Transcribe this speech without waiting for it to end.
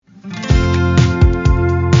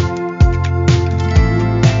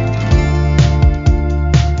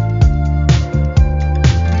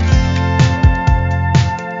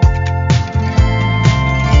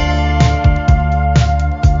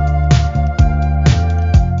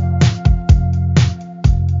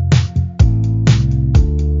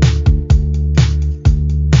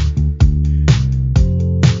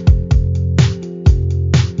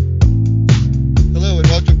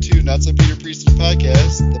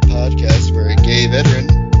podcast where a gay veteran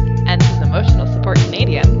and an emotional support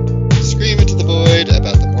Canadian scream into the void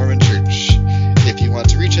about the Mormon Church. If you want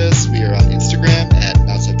to reach us, we are on Instagram at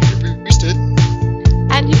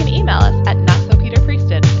NotSoPeterPriesthood. And you can email us at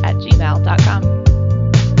notsopeterpriesthood@gmail.com.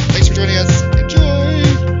 Thanks for joining us.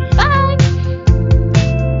 Enjoy! Bye!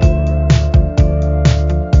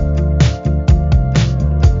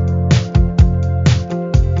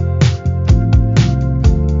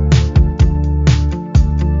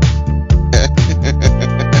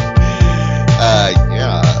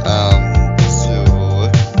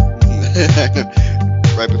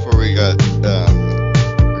 Right before we got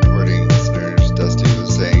recording, listeners, Dusty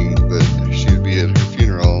was saying that she would be at her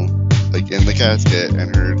funeral, like in the casket,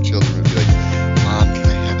 and her children would be like, "Mom, can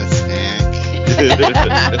I have a snack?"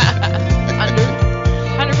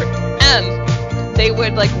 100%. And they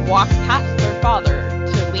would like walk past their father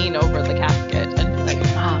to lean over the casket and be like,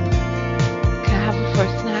 "Mom, can I have a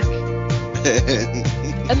fruit snack?"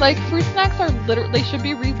 And like fruit snacks are literally, they should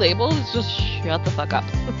be relabeled as just shut the fuck up.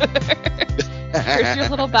 Here's your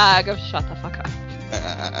little bag of shut the fuck up.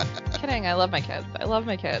 Kidding, I love my kids.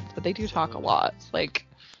 But they do talk a lot, like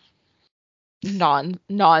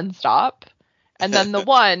non-stop. And then the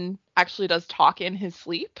one actually does talk in his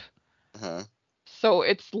sleep. Uh-huh. So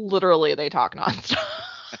it's literally they talk nonstop.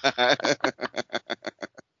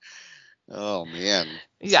 Oh man.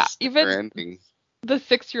 Yeah, even the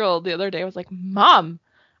 6-year-old the other day was like, "Mom,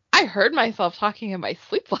 I heard myself talking in my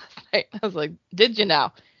sleep last night." I was like, "Did you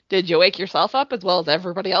now? Did you wake yourself up as well as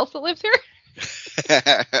everybody else that lives here?"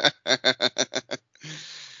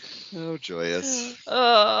 Oh, joyous.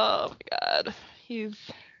 Oh my god. He's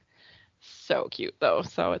so cute though,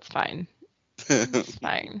 so it's fine. It's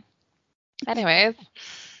fine. Anyways,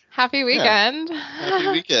 happy weekend. Yeah.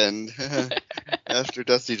 Happy weekend. After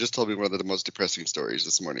Dusty just told me one of the most depressing stories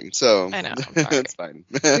this morning, so I know, I'm sorry. it's fine.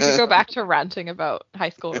 We could go back to ranting about high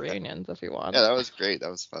school reunions if you want. Yeah, that was great.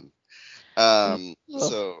 That was fun.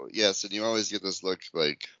 So yes, and you always get this look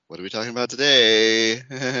like, what are we talking about today?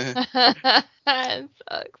 I'm so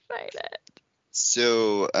excited.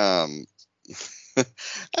 So, I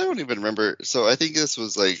don't even remember. So I think this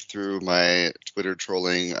was like through my Twitter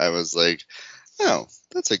trolling. I was like, oh,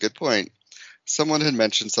 that's a good point. Someone had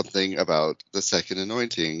mentioned something about the second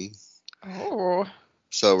anointing. Oh.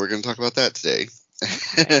 So we're going to talk about that today.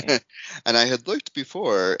 Okay. And I had looked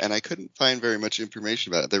before, and I couldn't find very much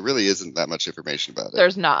information about it. There really isn't that much information about it.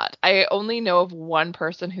 There's not. I only know of one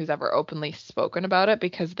person who's ever openly spoken about it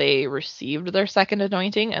because they received their second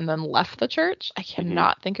anointing and then left the church. I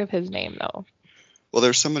cannot think of his name, though. Well,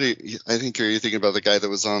 there's somebody, I think, are you thinking about the guy that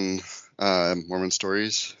was on Mormon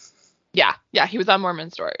Stories? Yeah, he was on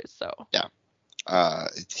Mormon Stories, so. Yeah.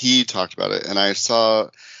 He talked about it, and I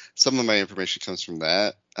saw some of my information comes from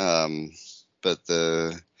that. But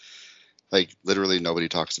literally nobody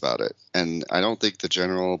talks about it. And I don't think the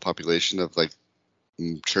general population of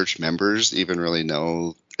church members even really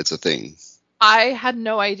know it's a thing. I had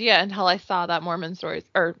no idea until I saw that Mormon Stories,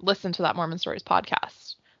 or listened to that Mormon Stories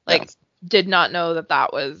podcast. Did not know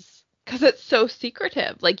that was, because it's so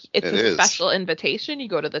secretive. It's a special invitation. You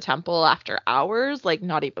go to the temple after hours.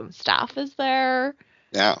 Not even staff is there.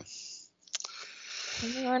 Yeah.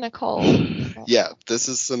 We are in a cult. Yeah, this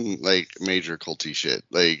is some major culty shit.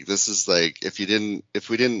 This is if we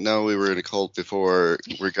didn't know we were in a cult before,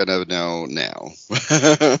 we're gonna know now.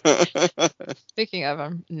 Speaking of,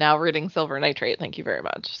 I'm now reading Silver Nitrate. Thank you very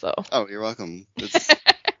much. So. Oh, you're welcome.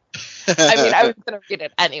 I mean, I was gonna read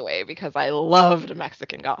it anyway because I loved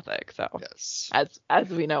Mexican Gothic. So yes, as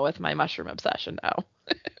we know with my mushroom obsession now.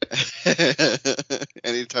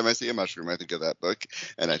 Anytime I see a mushroom, I think of that book,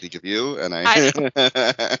 and I think of you, and and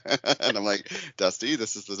I'm like, Dusty,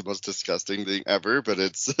 this is the most disgusting thing ever, but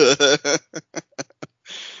it's.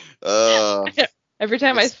 Every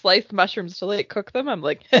time I slice mushrooms to cook them, I'm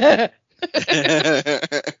like.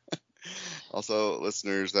 Also,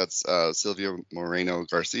 listeners, that's Silvia Moreno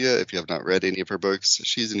Garcia. If you have not read any of her books,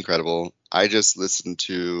 she's incredible. I just listened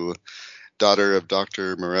to Daughter of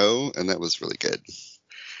Dr. Moreau, and that was really good.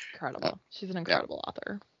 Incredible. She's an incredible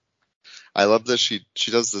author. I love that she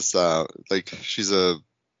does this, she's a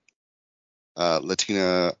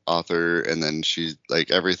Latina author, and then she,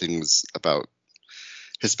 everything's about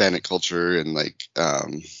Hispanic culture, and,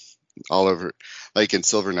 all over, in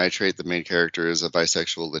Silver Nitrate, the main character is a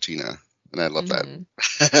bisexual Latina. And I love that.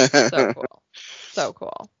 So cool. So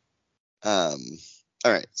cool. All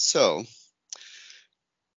right. So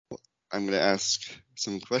I'm going to ask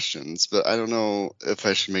some questions, but I don't know if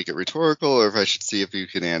I should make it rhetorical or if I should see if you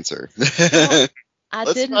can answer. Well, I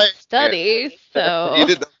didn't study, so. You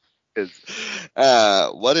didn't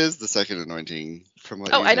know. What is the second anointing from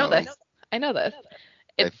what Oh, you I know this. I know this.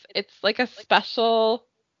 Okay. It's like a special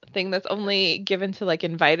thing that's only given to like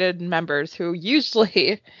invited members who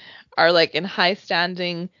usually are like in high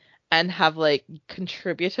standing and have like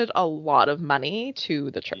contributed a lot of money to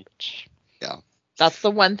the church. Yeah. That's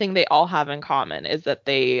the one thing they all have in common is that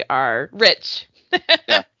they are rich.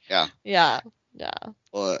 Yeah. Yeah. Yeah. Yeah.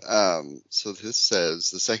 Well, so this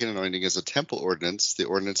says the second anointing is a temple ordinance. The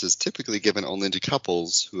ordinance is typically given only to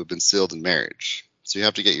couples who have been sealed in marriage. So you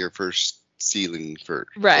have to get your first sealing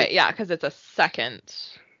first. Right. Yeah, because it's a second.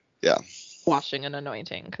 Yeah. Washing and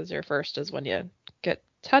anointing, because your first is when you get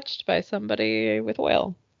touched by somebody with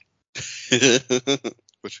oil.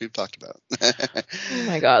 Which we've talked about. Oh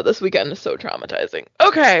my god, this weekend is so traumatizing.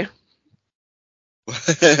 Okay.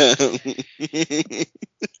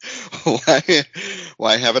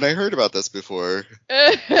 Why haven't I heard about this before?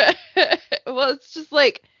 Well, it's just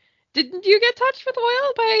like, didn't you get touched with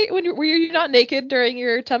oil by were you not naked during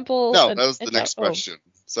your temple? No, that was the next question.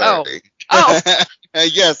 Oh. Sorry. Oh.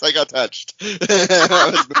 Yes, I got touched.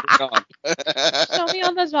 I was moving on. Show me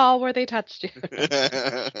on the doll where they touched you.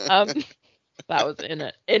 That was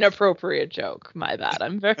an inappropriate joke. My bad.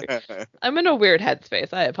 I'm in a weird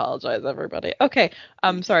headspace. I apologize, everybody. Okay.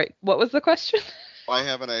 Sorry. What was the question? Why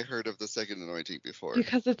haven't I heard of the second anointing before?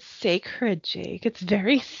 Because it's sacred, Jake. It's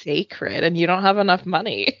very sacred, and you don't have enough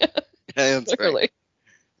money. Yeah, that's Literally. right.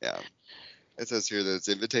 Yeah. It says here that it's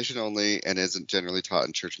invitation only and isn't generally taught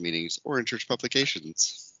in church meetings or in church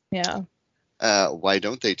publications. Yeah. Why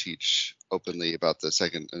don't they teach openly about the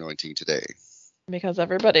second anointing today? Because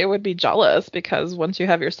everybody would be jealous, because once you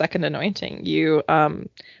have your second anointing, you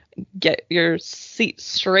get your seat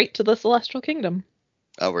straight to the celestial kingdom.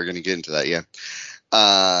 Oh, we're going to get into that, yeah.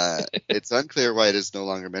 It's unclear why it is no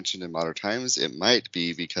longer mentioned in modern times. It might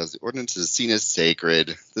be because the ordinance is seen as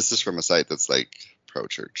sacred. This is from a site that's like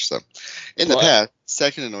pro-church. So in the past,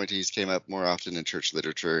 second anointings came up more often in church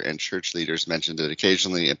literature, and church leaders mentioned it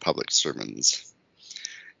occasionally in public sermons.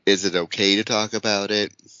 Is it okay to talk about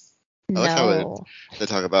it? I like how they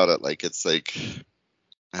talk about it like it's like,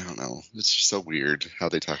 I don't know. It's just so weird how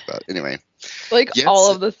they talk about it. Anyway. Like, yes,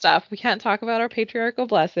 all of the stuff. We can't talk about our patriarchal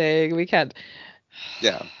blessing. We can't.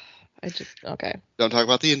 Yeah. Okay. Don't talk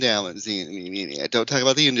about the endowment. Don't talk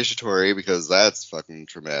about the initiatory because that's fucking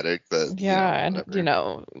traumatic. But yeah,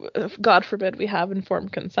 God forbid we have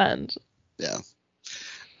informed consent. Yeah.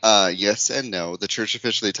 Yes and no. The church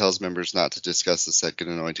officially tells members not to discuss the second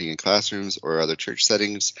anointing in classrooms or other church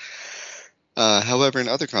settings. However, in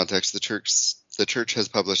other contexts, the church has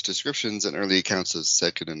published descriptions and early accounts of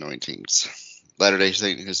second anointings. Latter-day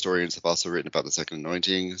Saint historians have also written about the second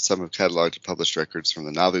anointing. Some have cataloged and published records from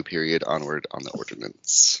the Nauvoo period onward on the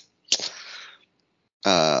ordinance.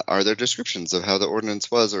 Are there descriptions of how the ordinance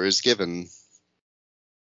was or is given?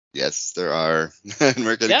 Yes, there are. And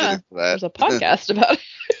we're going to get into that. There's a podcast about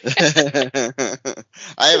it.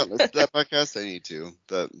 I haven't listened to that podcast. I need to.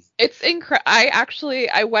 But it's incredible.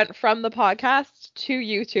 I went from the podcast to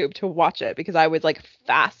YouTube to watch it because I was like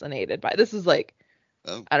fascinated by this. Is like,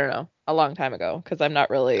 I don't know, a long time ago, because I'm not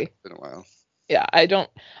really. Yeah, it's been a while. Yeah, I don't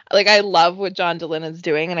like. I love what John Dehlin is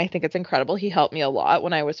doing, and I think it's incredible. He helped me a lot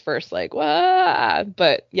when I was first like, what?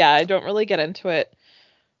 But yeah, I don't really get into it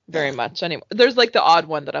very much anymore. There's like the odd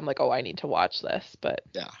one that I'm like, oh, I need to watch this, but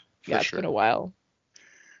it's been a while.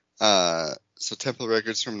 So temple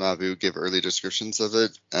records from Nauvoo give early descriptions of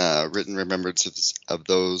it. Written remembrances of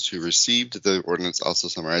those who received the ordinance also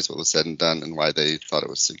summarize what was said and done and why they thought it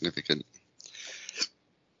was significant.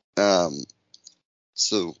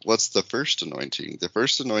 So what's the first anointing? The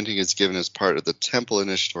first anointing is given as part of the temple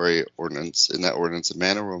initiatory ordinance. In that ordinance, a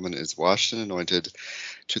man or woman is washed and anointed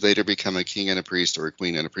to later become a king and a priest or a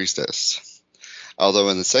queen and a priestess. Although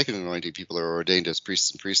in the second anointing, people are ordained as priests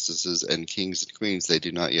and priestesses and kings and queens, they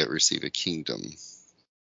do not yet receive a kingdom.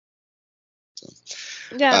 So,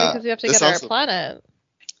 because you have to get our planet.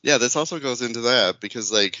 Yeah, this also goes into that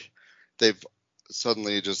because like they've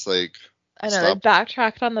suddenly just like I know they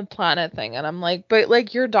backtracked on the planet thing, and I'm like, but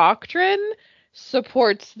like your doctrine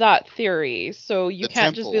supports that theory, so you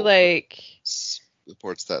can't just be like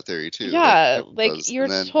supports that theory too. Yeah, like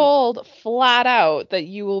you're told flat out that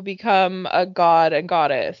you will become a god and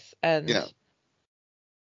goddess and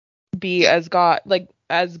be as God, like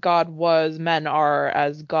as God was, men are,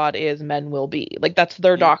 as God is, men will be. Like that's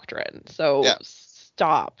their doctrine. So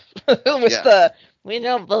stop with the. We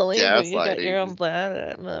don't believe you got your own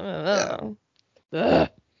planet. So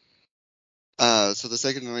the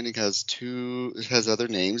second anointing has other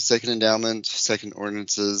names: second endowment, second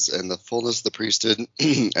ordinances, and the fullness of the priesthood,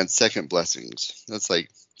 and second blessings. That's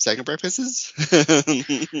like second breakfasts.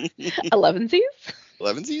 11sies.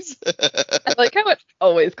 Elevensies? I like how it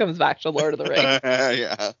always comes back to Lord of the Rings.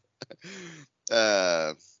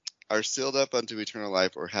 Yeah. Are sealed up unto eternal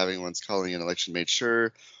life, or having one's calling and election made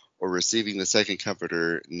sure, or receiving the second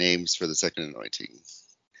comforter, names for the second anointing.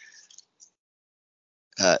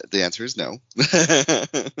 The answer is no.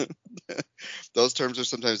 Those terms are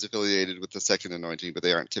sometimes affiliated with the second anointing, but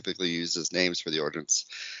they aren't typically used as names for the ordinance.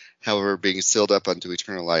 However, being sealed up unto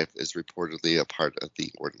eternal life is reportedly a part of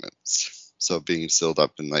the ordinance. So being sealed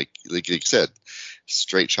up and like you said,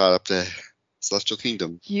 straight shot up to celestial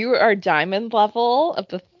kingdom. You are diamond level of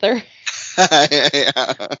the third.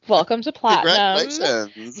 Yeah. Welcome to platinum.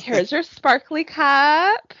 Congratulations. Here's your sparkly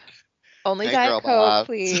cup. Only Hey, Diet girl Coke,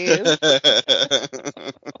 please.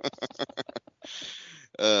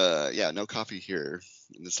 Yeah, no coffee here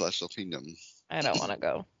in the celestial kingdom. I don't want to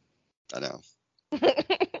go. I know.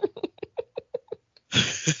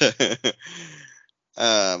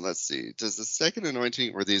 Let's see. Does the second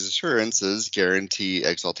anointing or these assurances guarantee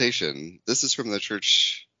exaltation? This is from the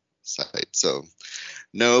church site. So,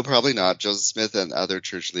 no, probably not. Joseph Smith and other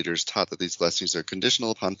church leaders taught that these blessings are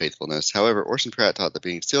conditional upon faithfulness. However, Orson Pratt taught that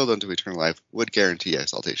being sealed unto eternal life would guarantee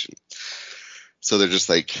exaltation. So they're just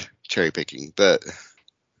like cherry picking. But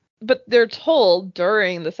they're told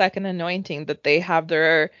during the second anointing that they have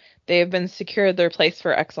been secured their place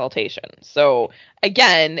for exaltation. So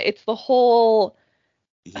again, it's the whole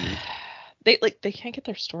they can't get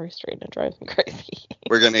their story straight and it drives me crazy.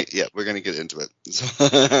 We're gonna get into it. So,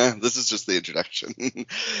 this is just the introduction.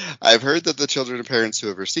 I've heard that the children of parents who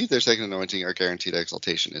have received their second anointing are guaranteed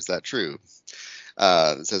exaltation. Is that true?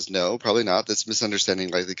 It says no, probably not. This misunderstanding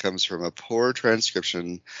likely comes from a poor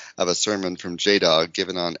transcription of a sermon from J-Dog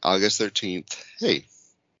given on August 13th. Hey,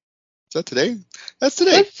 is that today? That's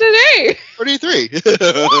today. That's today. 23.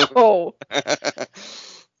 Oh.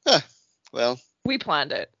 Well, we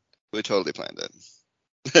planned it. We totally planned it.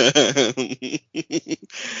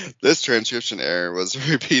 This transcription error was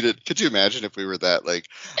repeated. Could you imagine if we were that like,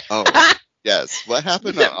 oh, yes, what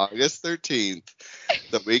happened on August 13th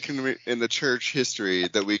that we can, in the church history,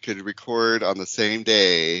 that we could record on the same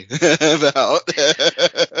day about?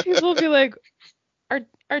 People will be like, are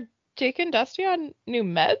Jake and Dusty on new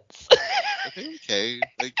meds? Okay.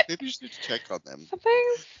 Like, maybe you should check on them.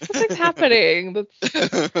 Something's happening.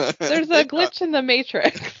 There's a glitch in the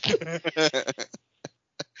matrix.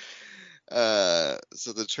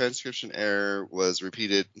 So the transcription error was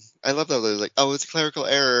repeated. I love that. It was like, oh, it's a clerical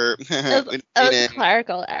error. It's a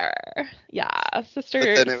clerical error. Yeah,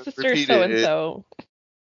 sister so and so.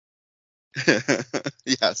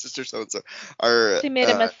 Yeah, sister so and so. She made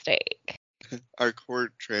a mistake. Our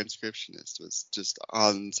court transcriptionist was just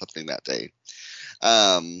on something that day.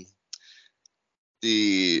 So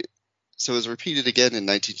it was repeated again in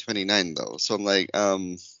 1929 though. So I'm like,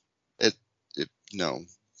 no,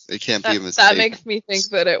 it can't be a mistake. That makes me think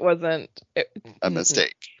that it wasn't a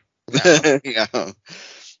mistake. No.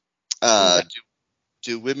 Yeah.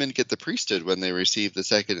 Do women get the priesthood when they receive the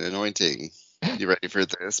second anointing? You ready for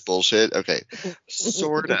this bullshit? Okay.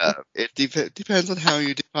 Sort of. It depends on how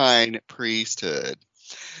you define priesthood.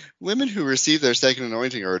 Women who receive their second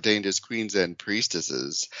anointing are ordained as queens and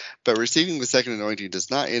priestesses, but receiving the second anointing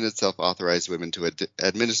does not in itself authorize women to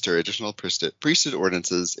administer additional priesthood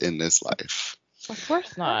ordinances in this life. Of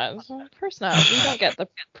course not. Of course not. We don't get the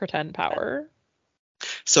pretend power.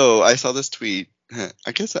 So I saw this tweet.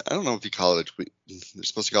 I guess I don't know if you call it a tweet. They're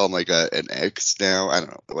supposed to call him like an X now. I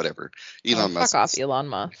don't know. Whatever. Elon Musk. Fuck off, Elon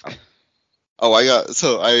Musk. Oh,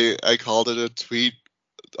 I called it a tweet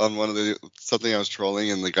on something I was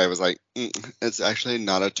trolling, and the guy was like, "It's actually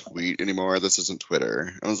not a tweet anymore. This isn't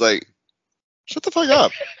Twitter." I was like, "Shut the fuck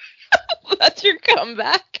up." That's your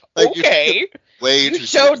comeback. Like, okay. You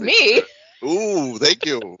showed me. Ooh, thank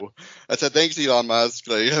you. I said thanks, Elon Musk.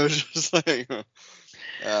 Like, I was just like.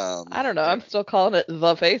 I don't know. I'm still calling it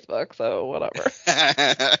the Facebook, so whatever.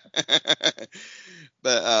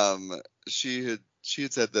 But she had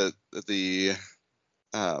said that the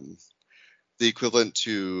equivalent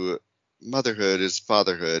to motherhood is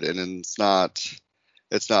fatherhood, and it's not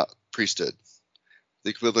priesthood.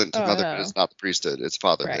 The equivalent to motherhood is not the priesthood; it's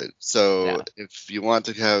fatherhood. Right. So if you want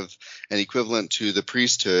to have an equivalent to the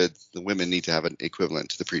priesthood, the women need to have an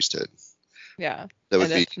equivalent to the priesthood. Yeah,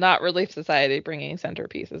 and it's not Relief Society bringing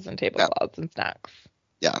centerpieces and tablecloths and snacks.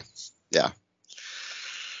 Yeah.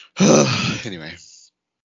 Anyway,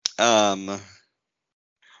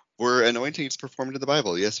 were anointings performed in the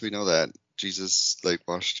Bible? Yes, we know that. Jesus like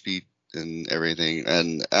washed feet and everything.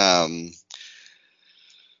 And let's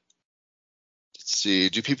see,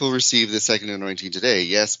 do people receive the second anointing today?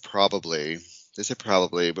 Yes, probably. They say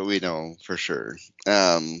probably, but we know for sure.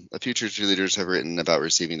 A few church leaders have written about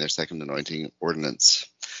receiving their second anointing ordinance.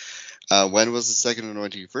 When was the second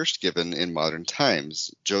anointing first given in modern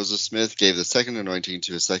times? Joseph Smith gave the second anointing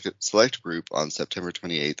to a select group on September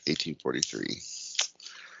 28, 1843.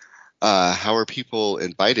 How are people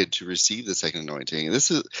invited to receive the second anointing?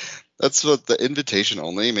 That's what the invitation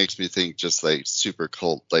only makes me think, just like super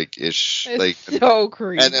cult like ish, It's like, so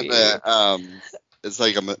creepy. and then it's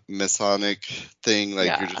like a Masonic thing, like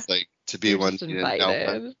you're Yeah. just like to be You're one, just no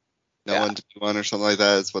invited. one to be one or something like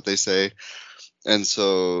that is what they say, and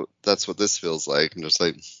so that's what this feels like. I'm just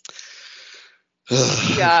like,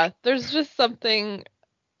 Yeah, there's just something,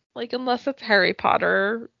 like, unless it's Harry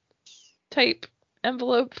Potter type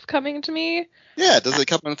envelope coming to me, yeah. Does it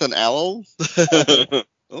come with an owl?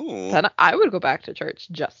 Oh, then I would go back to church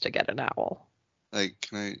just to get an owl. like,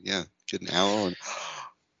 can I, yeah, get an owl? And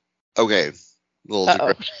okay, little Uh-oh.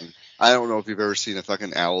 digression. I don't know if you've ever seen a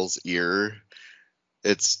fucking owl's ear.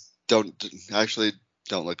 Don't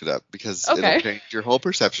look it up, because it'll Okay. change your whole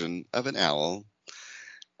perception of an owl.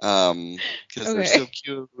 Because they're so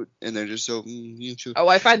cute and they're just so cute. Oh,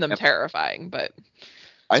 I find them terrifying, but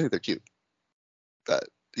I think they're cute, but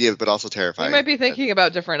yeah, but also terrifying. you might be thinking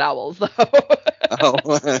about different owls, though. Oh.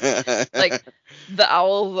 Like, the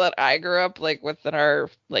owls that I grew up, like, within our,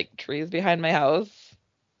 like, trees behind my house.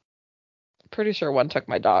 Pretty sure one took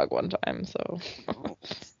my dog one time, so. Oh.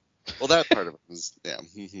 Well, that part of it was, yeah.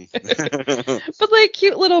 But, like,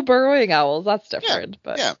 cute little burrowing owls, that's different.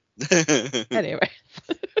 But Yeah. anyway.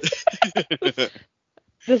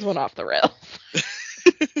 This one off the rails.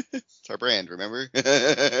 It's our brand, remember?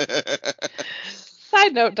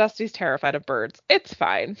 Side note, Dusty's terrified of birds. It's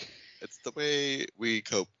fine. It's the way we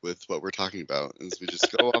cope with what we're talking about, is we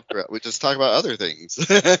just go off we just talk about other things.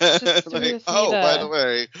 Like, by the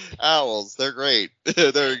way, owls, they're great.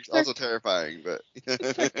 They're also terrifying, but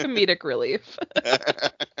it's like comedic relief.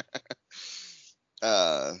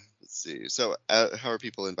 Let's see. So, how are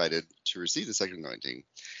people invited to receive the second anointing?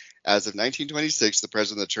 As of 1926, the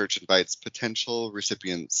president of the church invites potential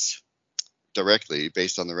recipients directly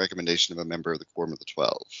based on the recommendation of a member of the Quorum of the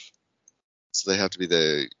 12. So they have to be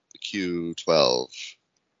the Q12.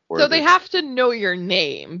 So they have to know your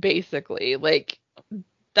name, basically. Like,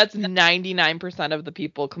 that's 99% of the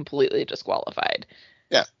people completely disqualified.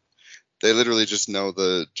 Yeah. They literally just know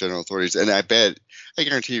the general authorities. And I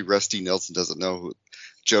guarantee you Rusty Nelson doesn't know who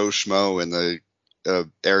Joe Schmo in the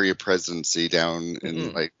area presidency down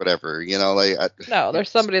in, like, whatever, no, there's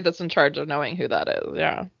somebody that's in charge of knowing who that is.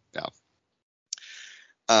 Yeah.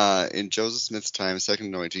 In Joseph Smith's time, second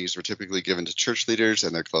anointings were typically given to church leaders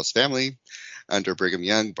and their close family. Under Brigham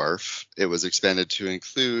Young, BARF, it was expanded to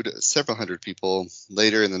include several hundred people.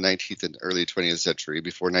 Later in the 19th and early 20th century,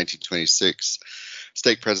 before 1926,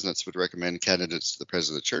 stake presidents would recommend candidates to the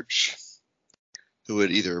president of the church, who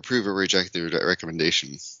would either approve or reject their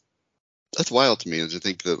recommendation. That's wild to me, to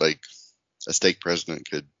think that, like, a stake president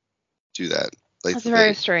could do that. Like, that's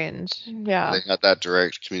very strange. Yeah. They had that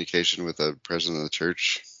direct communication with the president of the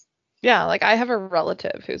church. Yeah, like, I have a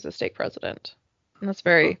relative who's a stake president. And that's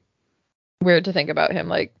very weird to think about him,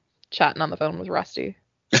 like, chatting on the phone with Rusty.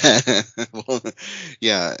 Well,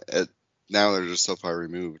 yeah. Now they're just so far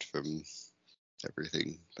removed from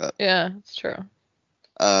everything. But, yeah, it's true.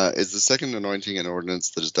 Is the second anointing an ordinance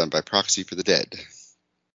that is done by proxy for the dead?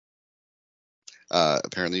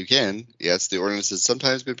 Apparently you can. Yes, the ordinance has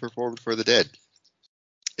sometimes been performed for the dead.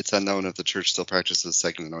 It's unknown if the church still practices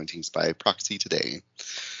second anointings by proxy today.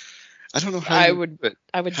 I don't know how I would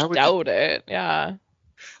doubt it. Yeah.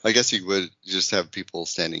 I guess you would just have people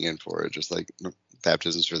standing in for it, just like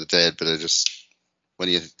baptisms for the dead. But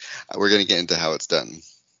we're going to get into how it's done,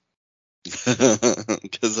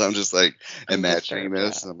 because I'm just like imagining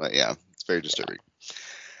this. Yeah. I'm like, yeah, it's very disturbing.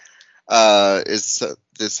 Is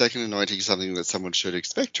the second anointing something that someone should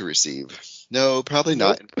expect to receive? No, probably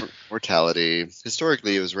not. In mortality,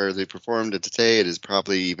 historically, it was rarely performed, and today it is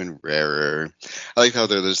probably even rarer. I like how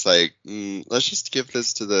they're just like, let's just give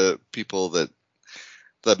this to the people the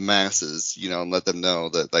masses, and let them know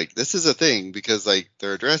that, like, this is a thing, because, like,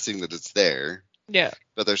 they're addressing that it's there. Yeah.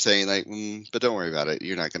 But they're saying, like, but don't worry about it.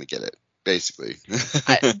 You're not going to get it, basically.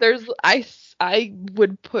 I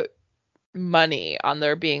would put money on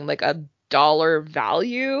there being, like, a dollar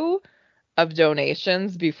value of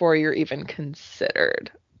donations before you're even considered.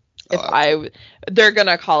 They're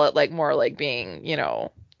gonna call it, like, more like being,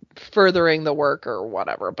 furthering the work or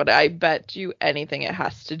whatever, but I bet you anything it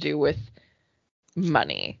has to do with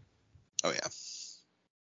money. Oh yeah.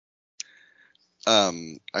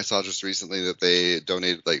 I saw just recently that they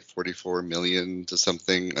donated like 44 million to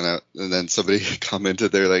something, and then somebody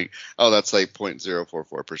commented, they're like, "Oh, that's like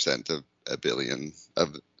 0.044% of a billion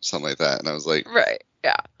of something like that," and I was like, Right.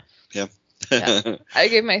 Yeah. "Yeah, Yeah. I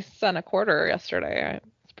gave my son a quarter yesterday.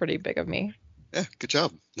 It's pretty big of me. yeah, good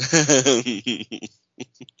job."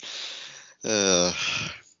 uh,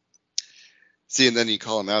 See, and then you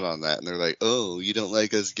call them out on that, and they're like, "Oh, you don't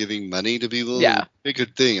like us giving money to people? Yeah. A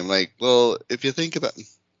good thing." I'm like, well, if you think about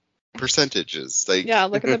percentages, like, Yeah,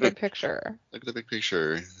 look at the big picture. look at the big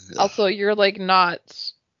picture. Also, you're like not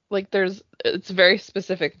like it's very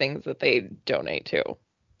specific things that they donate to.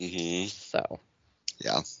 Mm-hmm. So.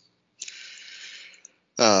 Yeah.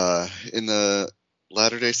 In the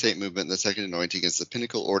Latter-day Saint movement, the second anointing is the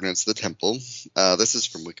pinnacle ordinance of the temple. This is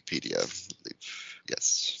from Wikipedia, I believe.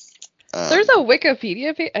 Yes. There's a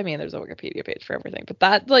Wikipedia page. I mean, there's a Wikipedia page for everything, but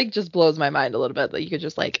that like just blows my mind a little bit that you could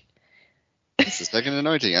just like. It's the second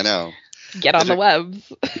anointing. I know. Get on the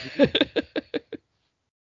webs.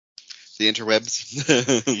 The interwebs.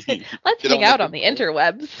 Let's hang out on the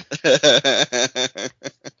interwebs.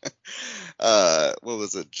 What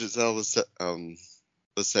was it? Giselle was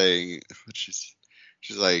saying, she's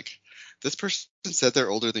like, this person said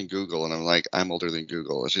they're older than Google, and I'm like, I'm older than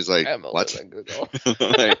Google, and she's like, I'm older what? than Google.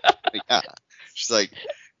 like, yeah. She's like,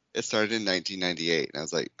 it started in 1998, and I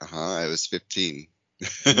was like, I was 15.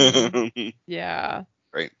 Mm-hmm. Yeah.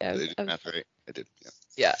 Right. Yeah, did I math right? I did. Yeah.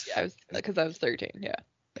 Yeah. I was because I was 13. Yeah.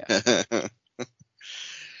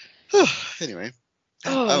 Anyway.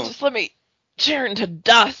 Oh, just let me turn to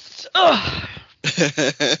dust. Oh.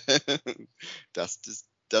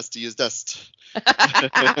 Dusty is dust.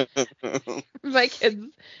 My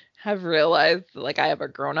kids have realized like I have a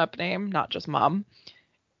grown-up name, not just mom.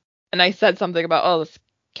 And I said something about, this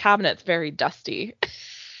cabinet's very dusty.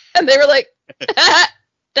 And they were like,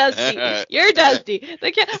 Dusty, you're dusty.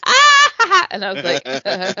 They can't, and I was like,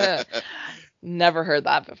 never heard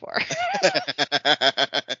that before.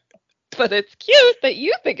 But it's cute that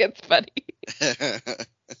you think it's funny.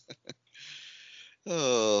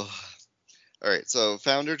 Oh. All right, so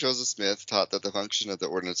founder Joseph Smith taught that the function of the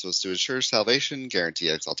ordinance was to ensure salvation, guarantee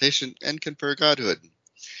exaltation, and confer godhood.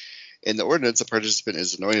 In the ordinance, a participant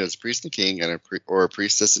is anointed as priest and king or a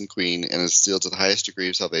priestess and queen and is sealed to the highest degree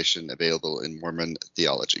of salvation available in Mormon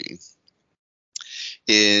theology.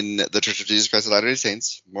 In the Church of Jesus Christ of Latter-day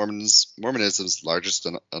Saints, Mormonism's largest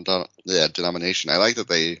denomination. I like that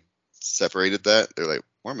they separated that. They're like,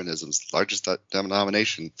 Mormonism's largest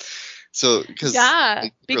denomination. So, because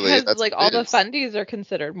like all the fundies are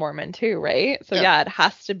considered Mormon too, right? So it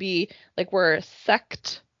has to be like we're a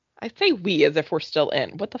sect. I say we as if we're still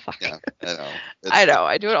in. What the fuck? Yeah, I know. I know.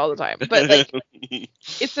 I do it all the time. But like,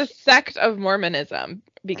 it's a sect of Mormonism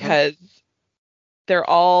because they're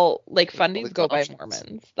all like fundies go by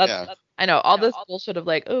Mormons. That's I know all this bullshit of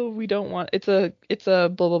like, oh, we don't want it's a blah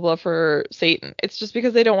blah blah for Satan. It's just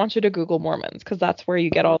because they don't want you to Google Mormons because that's where you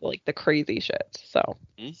get all like the crazy shit. So.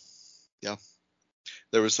 Yeah,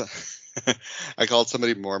 there was. I called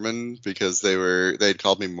somebody Mormon because they'd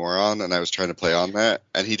called me moron, and I was trying to play on that,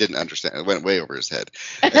 and he didn't understand. It went way over his head.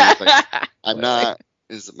 And like, I'm not.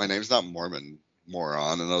 My name's not Mormon,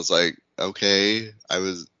 moron. And I was like, okay. I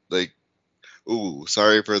was like, ooh,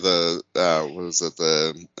 sorry for the. What was it?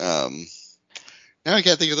 Now I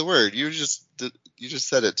can't think of the word. You just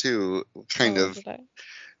said it too. Kind of.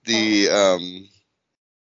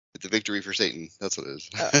 The victory for Satan. That's what it is.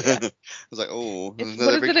 I was like, oh. What is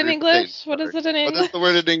it in English? What is it in English? What is the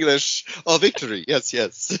word in English? Oh, victory. Yes.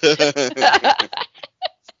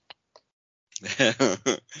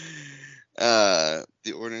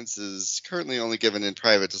 The ordinance is currently only given in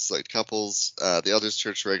private to select couples. The Elders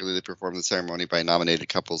Church regularly performed the ceremony by nominated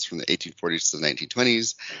couples from the 1840s to the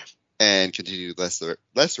 1920s and continued less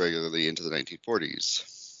regularly into the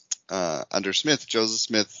 1940s. Under Smith, Joseph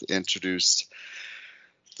Smith introduced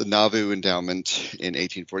the Nauvoo endowment in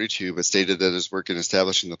 1842, but stated that his work in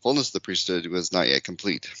establishing the fullness of the priesthood was not yet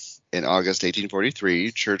complete. In August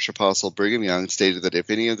 1843, Church Apostle Brigham Young stated that if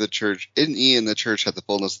any in the church had the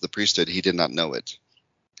fullness of the priesthood, he did not know it.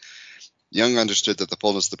 Young understood that the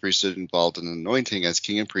fullness of the priesthood involved an anointing as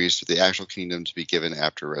king and priest with the actual kingdom to be given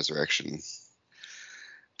after resurrection.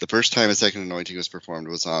 The first time a second anointing was performed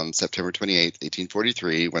was on September 28,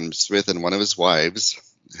 1843, when Smith and one of his wives,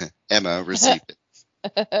 Emma, received it.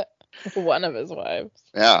 One of his wives.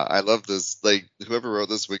 Yeah, I love this. Like, whoever wrote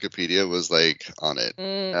this Wikipedia was like on it.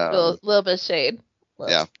 Little bit of shade.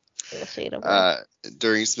 Little shade over.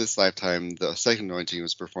 During Smith's lifetime, the second anointing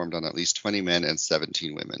was performed on at least 20 men and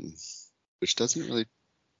 17 women, which doesn't really.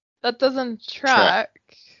 That doesn't track.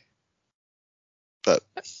 But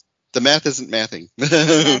The math isn't mathing. Math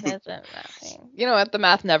isn't mathing. You know what? The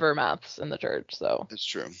math never maths in the church, so. That's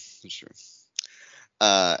true. That's true.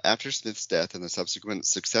 After Smith's death and the subsequent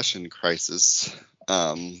succession crisis,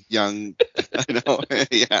 Young, I know,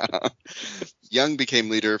 yeah, Young became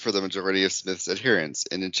leader for the majority of Smith's adherents,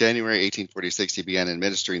 and in January 1846 he began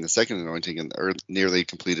administering the second anointing in the nearly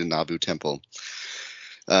completed Nabu temple.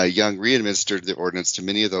 Young re-administered the ordinance to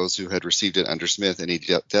many of those who had received it under Smith, and he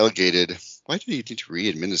delegated. Why did he need to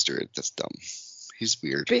re-administer it? That's dumb. He's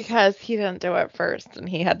weird. Because he didn't do it first, and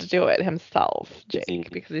he had to do it himself, Jake,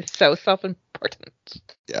 because he's so self-important.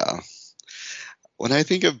 Yeah. When I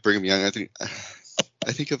think of Brigham Young, I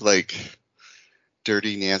think of like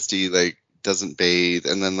dirty, nasty, like doesn't bathe,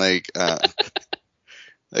 and then like that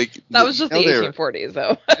was just the 1840s,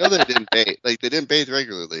 though. They didn't bathe. Like they didn't bathe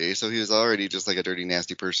regularly, so he was already just like a dirty,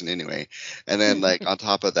 nasty person anyway. And then like on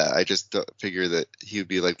top of that, I just figure that he would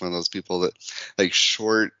be like one of those people that like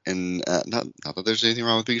short and not that there's anything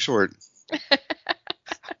wrong with being short.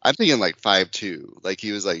 I'm thinking like 5'2". Like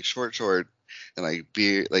he was like short, and like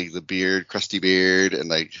beard, like the beard, crusty beard, and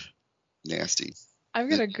like nasty. I'm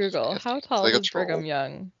gonna Google how tall was Brigham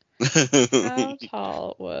Young. How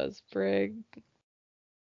tall was Brig?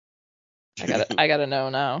 I gotta know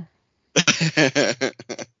now.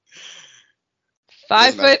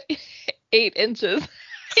 5'8"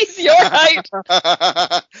 He's your height.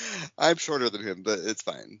 I'm shorter than him, but it's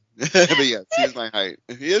fine. But yes, he's my height.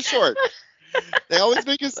 He is short. They always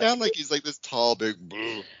make it sound like he's like this tall, big,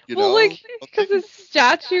 you know? Well, like, because his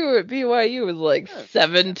statue at BYU was like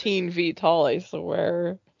 17 feet tall, I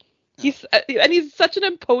swear. He's such an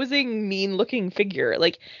imposing, mean-looking figure.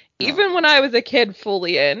 Like, even when I was a kid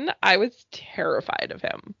fully in, I was terrified of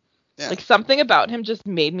him. Yeah. Like, something about him just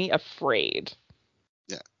made me afraid.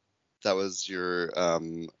 Yeah. That was your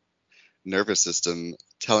nervous system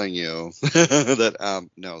telling you that,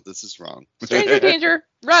 no, this is wrong. Stranger danger,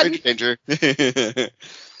 run! Stranger danger.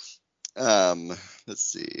 Let's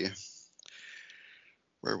see.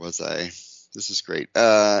 Where was I? This is great.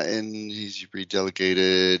 And he's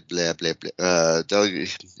redelegated, blah, blah, blah.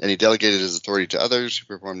 And he delegated his authority to others who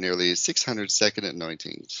performed nearly 600 second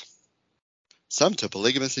anointings. Some to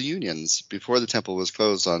polygamous unions before the temple was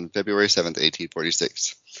closed on February 7th,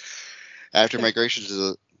 1846. After migration to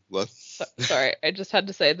the... What? Sorry, I just had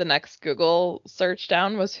to say the next Google search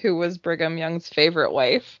down was who was Brigham Young's favorite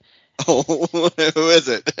wife. Oh, who is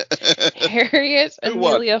it? Harriet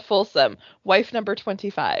Amelia Folsom, wife number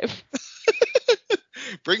 25.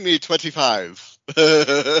 Bring me 25.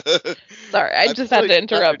 Sorry, I just had to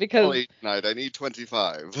interrupt because tonight I need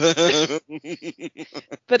 25.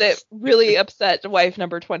 But it really upset wife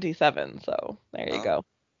number 27, so there you go.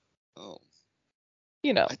 Oh.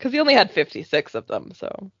 You know, because he only had 56 of them,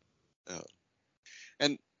 so. Oh.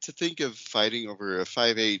 And to think of fighting over a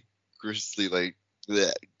 5'8" grizzly, like,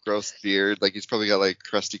 that gross beard, like he's probably got like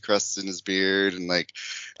crusty crusts in his beard, and like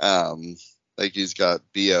he's got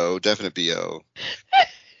BO, definite BO.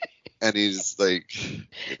 And he's like and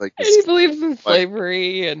he believes in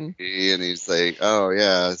slavery, and he's like, oh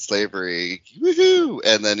yeah, slavery, woohoo!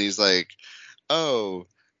 And then he's like, oh,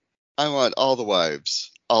 I want all the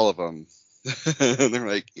wives, all of them. And they're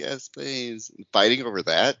like, yes, please. Fighting over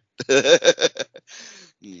that.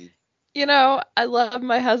 You know, I love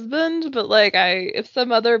my husband, but like, if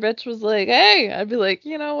some other bitch was like, hey, I'd be like,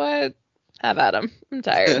 you know what? Have at him. I'm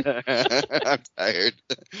tired. I'm tired.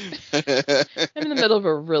 I'm in the middle of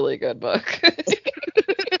a really good book.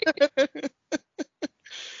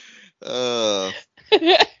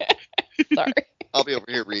 Sorry. I'll be over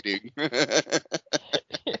here reading.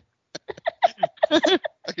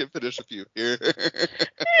 I can finish a few here.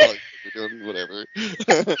 We're doing whatever.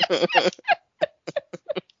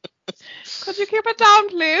 Could you keep it down,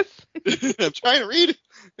 please? I'm trying to read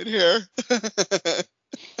in here.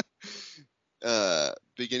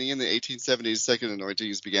 Beginning in the 1870s, second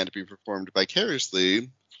anointings began to be performed vicariously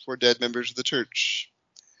for dead members of the church,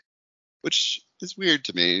 which is weird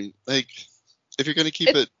to me. Like, if you're going to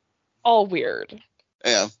keep it all weird.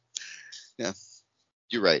 Yeah.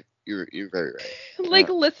 You're right. You're very right. Like,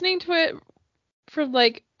 listening to it from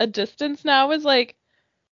like a distance now is like,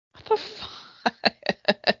 what the fuck?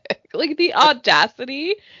 Like, the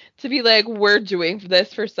audacity to be like, we're doing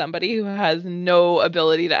this for somebody who has no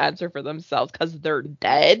ability to answer for themselves because they're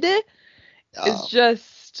dead is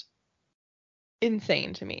just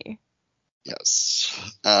insane to me. Yes.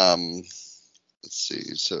 Let's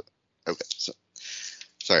see. So,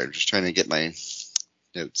 sorry, I'm just trying to get my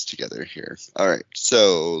notes together here. All right.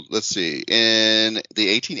 So let's see. In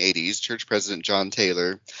the 1880s, church president John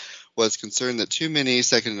Taylor was concerned that too many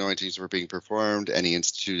second anointings were being performed, and he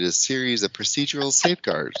instituted a series of procedural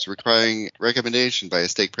safeguards requiring recommendation by a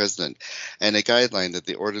stake president and a guideline that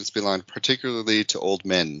the ordinance belonged particularly to old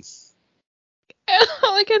men.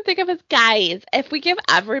 All I can think of is, guys, if we give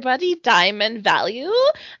everybody diamond value,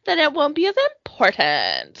 then it won't be as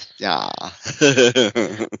important. Yeah.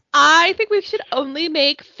 I think we should only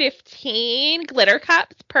make 15 glitter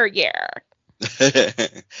cups per year.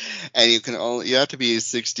 And you have to be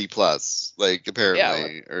 60 plus, like,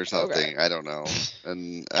 apparently, or something. Okay. I don't know.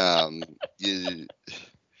 And you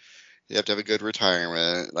have to have a good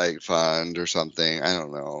retirement, like, fund or something. I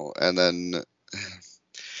don't know. And then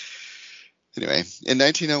anyway, in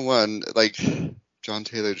 1901, like, John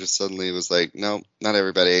Taylor just suddenly was like, no, not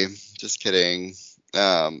everybody. Just kidding.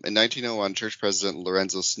 In 1901, Church President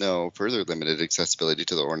Lorenzo Snow further limited accessibility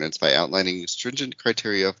to the ordinance by outlining stringent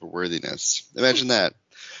criteria for worthiness. Imagine that.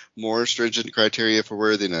 More stringent criteria for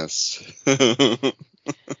worthiness. What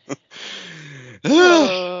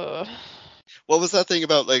was that thing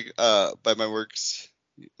about, like, by my works?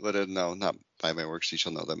 No, not by my works, you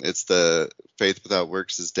shall know them. It's the faith without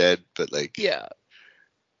works is dead, but, like... Yeah.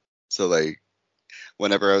 So, like,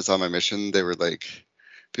 whenever I was on my mission, they were like...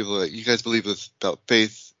 People are like, you guys believe about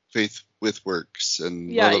faith with works, and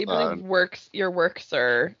yeah, blah, blah, you blah. believe your works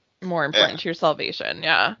are more important to your salvation,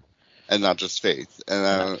 yeah, and not just faith.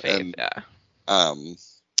 And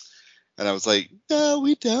and I was like, no,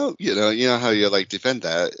 we don't. You know how you like defend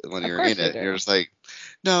that when you're in it. You're just like,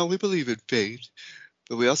 no, we believe in faith,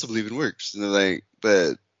 but we also believe in works. And they're like,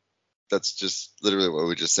 but that's just literally what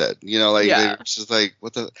we just said. They're just like,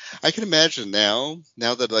 what the? I can imagine now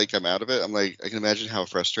that, like, I'm out of it, I'm like, I can imagine how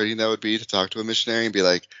frustrating that would be to talk to a missionary and be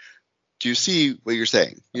like, do you see what you're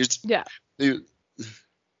saying? You just, the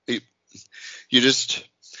just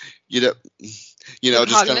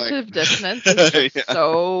cognitive dissonance is just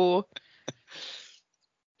so,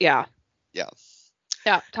 yeah.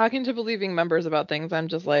 Talking to believing members about things, I'm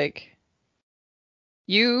just like,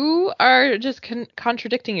 you are just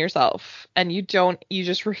contradicting yourself, and you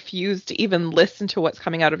just refuse to even listen to what's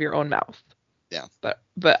coming out of your own mouth. Yeah. But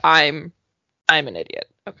I'm an idiot.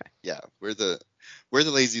 Okay. Yeah, we're the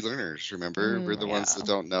lazy learners, remember? We're the ones that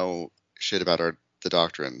don't know shit about the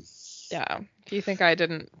doctrine. Yeah. If you think I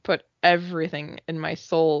didn't put everything in my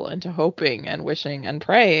soul into hoping and wishing and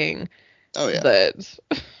praying, that,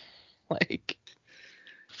 like...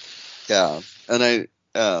 Yeah, and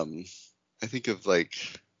I think of, like,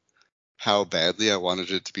 how badly I wanted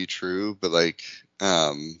it to be true, but, like,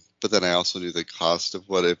 but then I also knew the cost of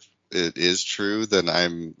what if it is true, then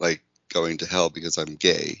I'm, like, going to hell because I'm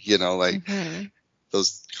gay,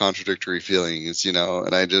 those contradictory feelings, and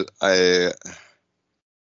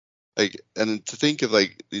and to think of,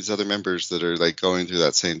 like, these other members that are, like, going through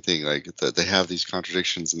that same thing, like, that they have these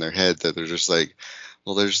contradictions in their head that they're just like,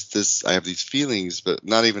 well, there's this, I have these feelings, but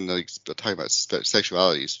not even, like, talking about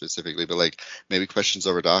sexuality specifically, but, like, maybe questions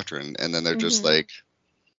over doctrine, and then they're just like,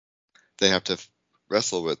 they have to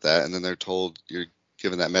wrestle with that, and then they're told, you're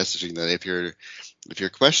given that messaging that if you're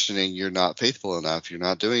questioning, you're not faithful enough, you're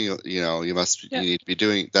not doing, you need to be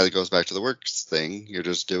doing, that goes back to the works thing, you're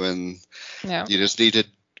just doing, you just need to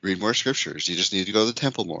read more scriptures, you just need to go to the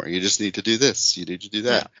temple more, you just need to do this, you need to do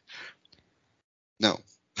that. No.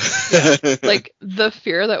 Like, the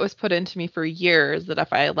fear that was put into me for years that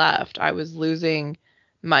if I left, I was losing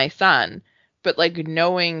my son. But, like,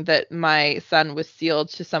 knowing that my son was sealed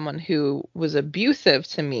to someone who was abusive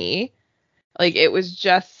to me, like, it was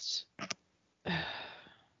just,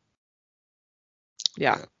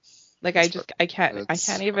 like, I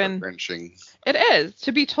can't even, it is,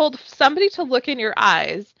 to be told, somebody to look in your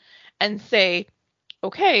eyes and say,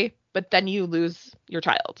 okay, but then you lose your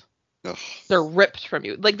child. Ugh. They're ripped from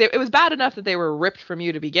you. Like, it was bad enough that they were ripped from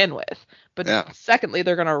you to begin with, but secondly,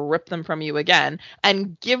 they're going to rip them from you again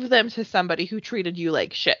and give them to somebody who treated you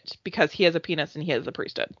like shit because he has a penis and he has a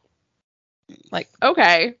priesthood. Like,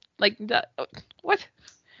 okay, like, what?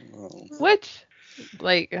 What?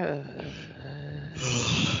 Like,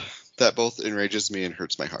 that both enrages me and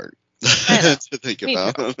hurts my heart to think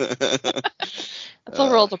about. It's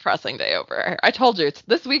a real depressing day over here. I told you,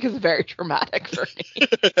 this week is very traumatic for me.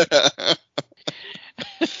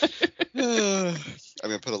 I'm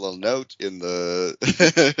going to put a little note in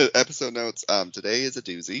the episode notes. Today is a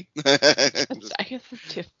doozy. Today is a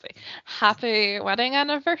doozy. Happy wedding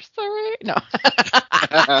anniversary? No.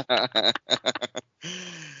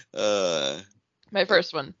 My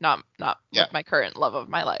first one, not with my current love of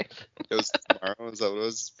my life. It was tomorrow. Is that what it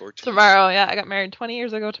was? 14? Tomorrow, yeah. I got married 20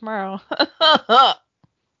 years ago tomorrow.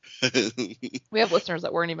 We have listeners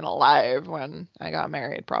that weren't even alive when I got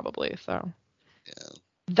married, probably. So,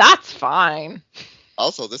 That's fine.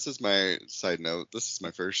 Also, this is my side note. This is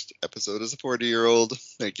my first episode as a 40-year-old.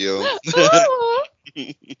 Thank you. Ooh,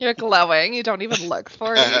 you're glowing. You don't even look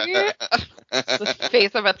 40. The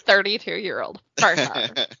face of a 32-year-old. Far.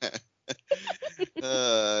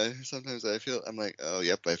 Sometimes I'm like, oh,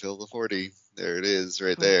 yep, I feel the 40. There it is,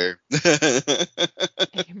 right Ooh. there.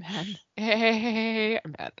 Amen. Amen.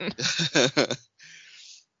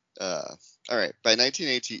 All right. By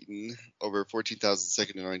 1918, over 14,000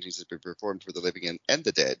 second anointings had been performed for the living and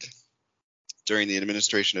the dead. During the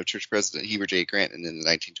administration of Church President Heber J. Grant in the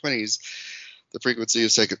 1920s, the frequency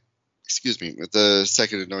of second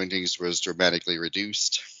anointings was dramatically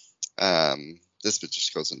reduced. This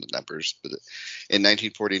just goes into numbers, but in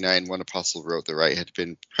 1949, one apostle wrote the rite had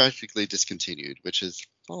been practically discontinued, which is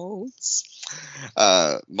false.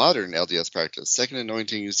 Modern LDS practice. Second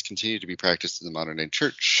anointings continue to be practiced in the modern day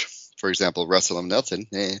church. For example, Russell M. Nelson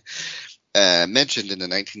mentioned in the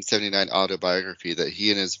 1979 autobiography that he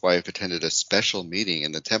and his wife attended a special meeting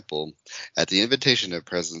in the temple at the invitation of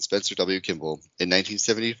President Spencer W. Kimball in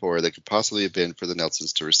 1974 that could possibly have been for the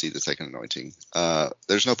Nelsons to receive the second anointing.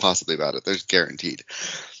 There's no possibly about it. There's guaranteed.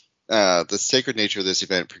 The sacred nature of this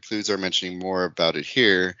event precludes our mentioning more about it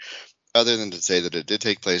here, other than to say that it did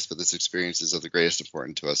take place, but this experience is of the greatest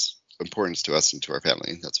importance to us and to our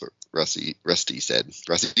family. That's what Rusty said.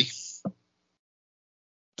 Rusty?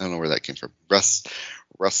 I don't know where that came from.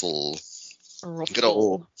 Russell. Good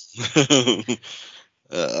old. I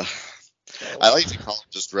like to call him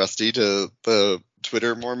just Rusty to the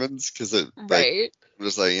Twitter Mormons because I'm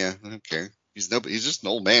just like, yeah, I don't care. He's just an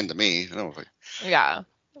old man to me. I don't know. Yeah,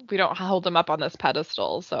 we don't hold him up on this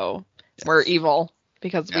pedestal, so we're evil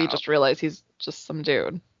because we just realize he's just some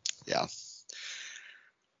dude. Yeah.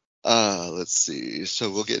 Let's see. So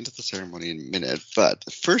we'll get into the ceremony in a minute, but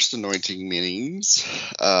the first anointing meanings.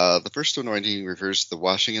 The first anointing refers to the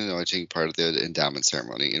washing and anointing part of the endowment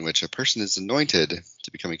ceremony, in which a person is anointed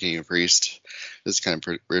to become a king or priest. This is kind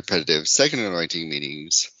of repetitive. Second anointing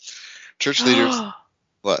meanings. Church leaders.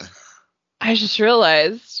 What? I just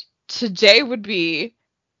realized today would be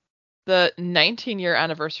the 19-year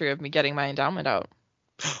anniversary of me getting my endowment out.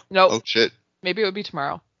 Nope. Oh shit. Maybe it would be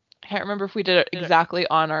tomorrow. I can't remember if we did it exactly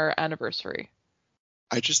on our anniversary.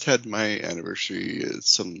 I just had my anniversary. I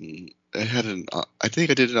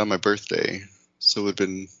think I did it on my birthday. So it would have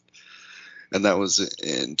been, and that was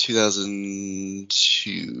in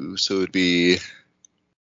 2002. So it would be, is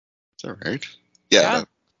that right? Yeah.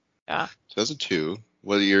 2002.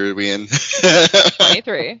 What year are we in?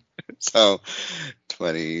 23. So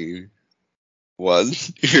 21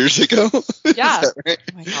 years ago. Yeah. Right?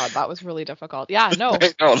 Oh my God, that was really difficult. Yeah, no.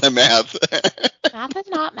 I know the math. Math is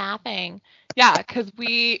not mathing. Yeah, because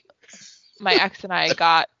my ex and I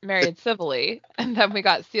got married civilly, and then we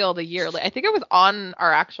got sealed a year later. I think it was on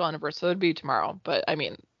our actual anniversary, so it would be tomorrow. But I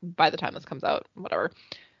mean, by the time this comes out, whatever.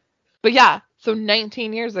 But yeah, so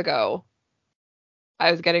 19 years ago, I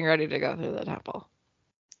was getting ready to go through the temple.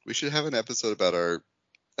 We should have an episode about our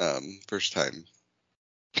first time.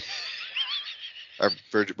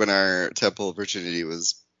 When our temple virginity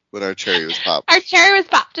was, when our cherry was popped. Our cherry was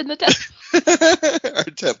popped in the temple. Our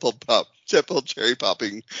temple cherry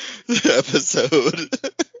popping episode.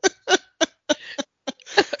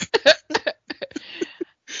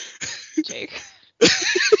 Jake,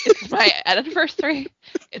 it's my anniversary.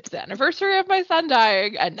 It's the anniversary of my son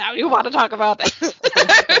dying, and now you want to talk about this.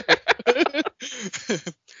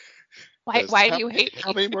 Why do you hate me?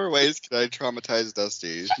 How many more ways can I traumatize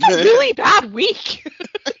Dusty? It's a really bad week.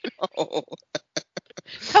 Oh.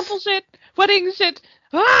 Temple shit, wedding shit.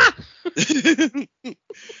 Ah! And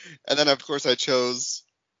then, of course, I chose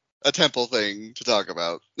a temple thing to talk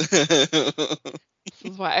about. This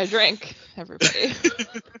is why I drink, everybody.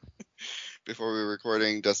 Before we were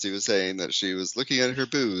recording, Dusty was saying that she was looking at her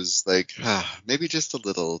booze, like, maybe just a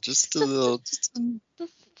little. Just a little.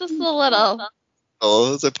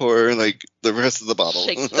 Oh, as I pour like the rest of the bottle.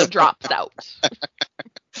 Shake the drops out.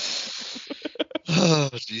 Oh,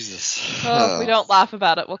 Jesus. Oh, if we don't laugh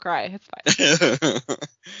about it, we'll cry. It's fine.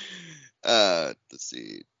 Let's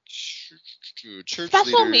see. Church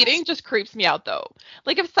special leaders. meeting just creeps me out, though.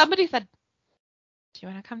 Like, if somebody said, do you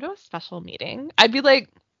want to come to a special meeting? I'd be like,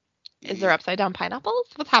 is there upside down pineapples?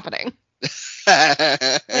 What's happening?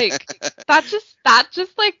 Like, that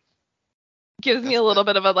just like gives me a little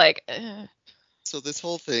bit of a like. So this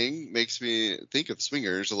whole thing makes me think of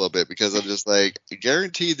swingers a little bit, because I'm just like,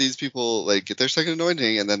 guaranteed these people like get their second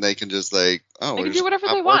anointing and then they can just like, they can do whatever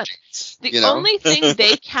they want. The only thing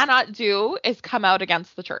they cannot do is come out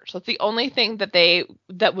against the church. That's the only thing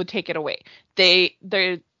that would take it away.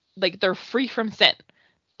 They're free from sin.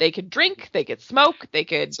 They could drink, they could smoke, they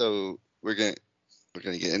could. So we're gonna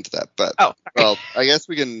get into that, but Oh, sorry. well, I guess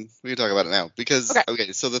we can talk about it now because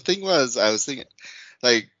Okay. So the thing was, I was thinking,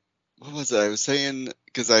 like, what was it? I was saying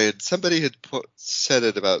because somebody had said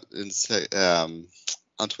it about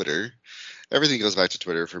on Twitter. Everything goes back to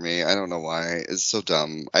Twitter for me. I don't know why. It's so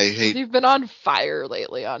dumb. I hate. You've been on fire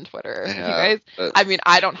lately on Twitter. Yeah, you guys, I mean,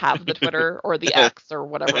 I don't have the Twitter or the X or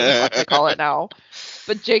whatever the fuck they call it now.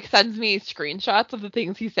 But Jake sends me screenshots of the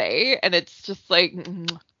things he say, and it's just like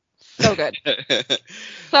so good.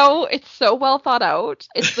 So it's so well thought out.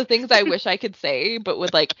 It's the things I wish I could say, but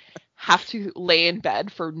would like have to lay in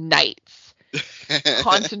bed for nights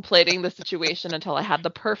contemplating the situation until I had the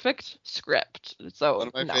perfect script. So one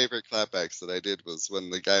of my favorite clapbacks that I did was when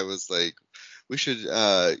the guy was like, "We should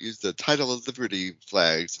use the title of liberty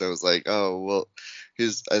flags." And I was like, "Oh well."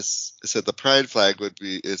 I said the pride flag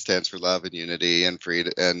it stands for love and unity and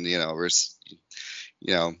freedom and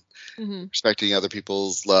respecting other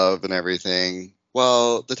people's love and everything.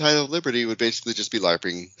 Well, the title of liberty would basically just be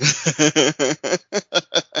LARPing.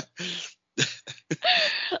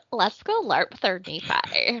 Let's go LARP 3rd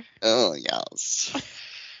Nephi. Oh, yes.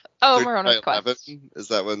 Oh, Moroni's Quest. Is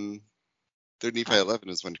that when 3rd Nephi 11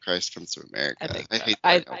 is when Christ comes to America? I think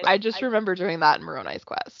I so. hate I just remember doing that in Moroni's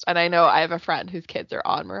Quest. And I know I have a friend whose kids are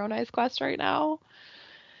on Moroni's Quest right now.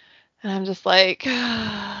 And I'm just like... So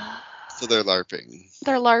they're LARPing.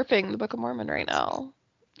 They're LARPing the Book of Mormon right now.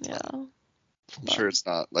 Yeah. I'm sure it's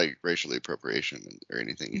not like racial appropriation or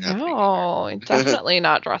anything. No, definitely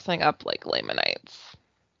not dressing up like Lamanites.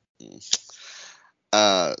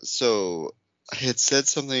 So I had said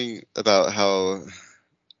something about how.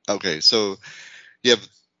 Okay, so you have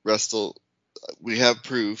Rustle. We have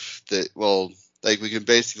proof that, well, like we can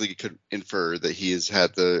basically infer that he has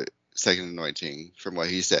had the second anointing from what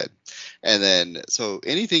he said, and then so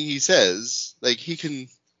anything he says, anything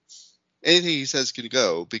he says can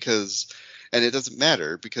go because. And it doesn't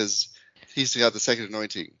matter because he's got the second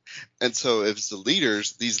anointing. And so if it's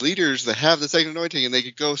these leaders that have the second anointing and they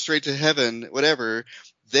could go straight to heaven, whatever,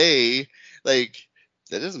 that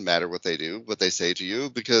doesn't matter what they do, what they say to you,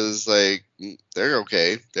 because they're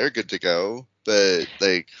okay. They're good to go. But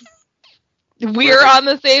we're on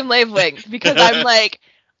the same wavelength because I'm like,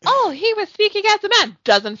 oh, he was speaking as a man.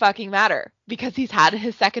 Doesn't fucking matter because he's had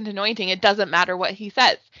his second anointing. It doesn't matter what he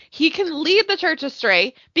says. He can lead the church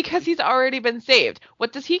astray because he's already been saved.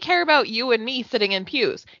 What does he care about you and me sitting in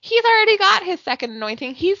pews? He's already got his second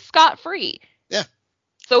anointing. He's scot-free. Yeah.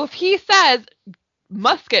 So if he says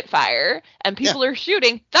musket fire and people are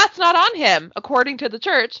shooting, that's not on him. According to the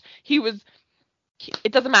church,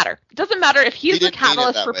 it doesn't matter. It doesn't matter if he's the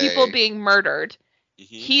catalyst for people being murdered.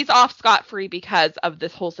 Mm-hmm. He's off scot-free because of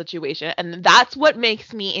this whole situation, and that's what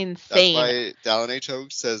makes me insane. That's why Dallin H.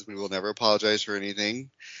 Hogue says we will never apologize for anything,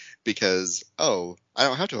 because, I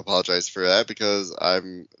don't have to apologize for that because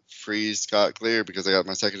I'm free, scot-clear, because I got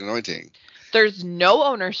my second anointing. There's no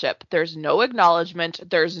ownership. There's no acknowledgement.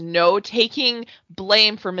 There's no taking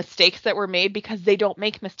blame for mistakes that were made because they don't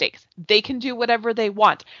make mistakes. They can do whatever they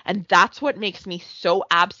want. And that's what makes me so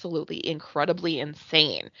absolutely incredibly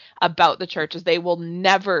insane about the church is they will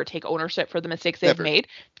never take ownership for the mistakes they've made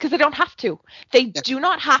because they don't have to. They do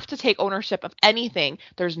not have to take ownership of anything.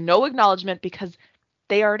 There's no acknowledgement because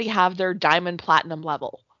they already have their diamond platinum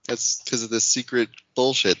level. That's because of this secret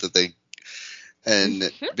bullshit that they...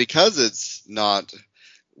 And because it's not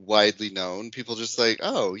widely known, people just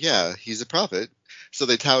oh, yeah, he's a prophet. So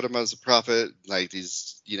they tout him as a prophet,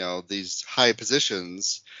 these high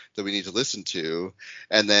positions that we need to listen to.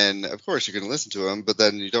 And then, of course, you're going to listen to him, but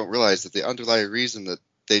then you don't realize that the underlying reason that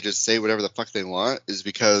they just say whatever the fuck they want is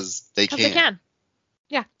because they can. They can.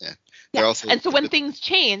 Yeah. And so when things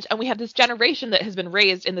change and we have this generation that has been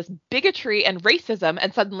raised in this bigotry and racism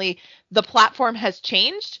and suddenly the platform has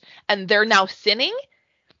changed and they're now sinning,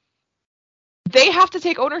 they have to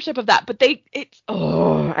take ownership of that. But I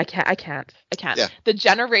can't. Yeah. The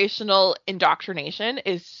generational indoctrination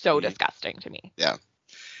is so disgusting to me. Yeah.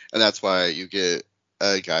 And that's why you get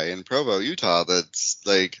a guy in Provo, Utah that's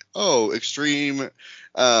extreme,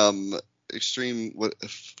 what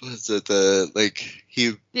was it? The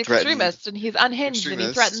extremist, and he's unhinged, and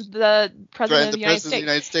he threatened the president of the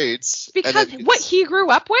United States. Because what he grew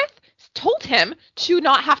up with told him to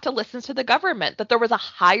not have to listen to the government, that there was a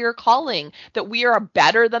higher calling, that we are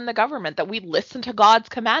better than the government, that we listen to God's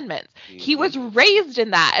commandments. Mm-hmm. He was raised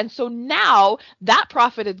in that, and so now that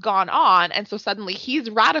prophet has gone on, and so suddenly he's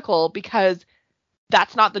radical because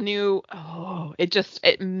that's not the new.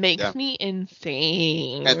 It makes me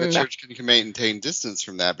insane. And the church can maintain distance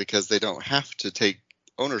from that because they don't have to take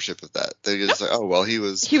ownership of that. They just he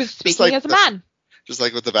was speaking as a man. Just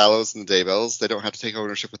like with the Valos and the Daybells, they don't have to take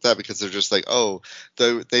ownership with that because they're just like, oh,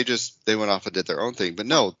 they went off and did their own thing. But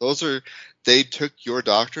no, they took your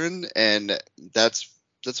doctrine, and that's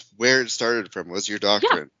where it started from, was your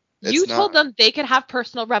doctrine. You told them they could have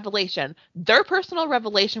personal revelation. Their personal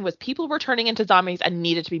revelation was people were turning into zombies and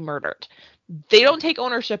needed to be murdered. They don't take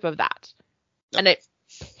ownership of that. No. And it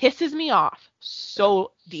pisses me off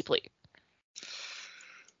so deeply.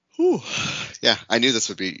 Whew. Yeah, I knew this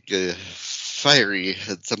would be fiery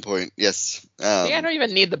at some point. Yes. See, I don't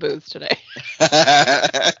even need the booze today.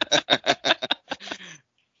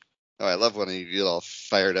 Oh, I love when you get all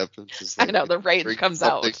fired up. And just I know, the rage comes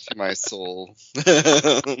out. To my soul.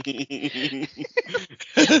 There's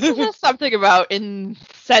just something about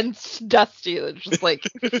incensed Dusty that's just like...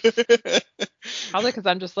 Probably because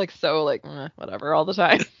I'm just like so like, whatever all the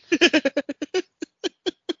time.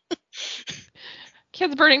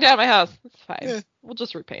 Kids burning down my house. It's fine. Yeah. We'll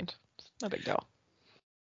just repaint. It's no big deal.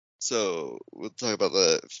 So, we'll talk about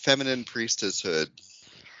the feminine priesthood.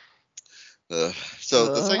 The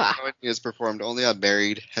second anointing is performed only on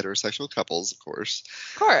married heterosexual couples, of course.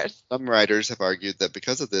 Of course. Some writers have argued that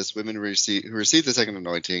because of this, women who receive the second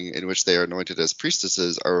anointing, in which they are anointed as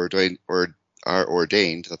priestesses, are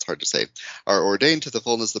ordained. That's hard to say. Are ordained to the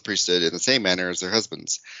fullness of the priesthood in the same manner as their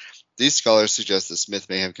husbands. These scholars suggest that Smith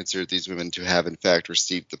may have considered these women to have, in fact,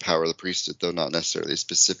 received the power of the priesthood, though not necessarily a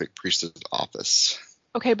specific priesthood office.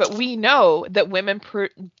 Okay, but we know that women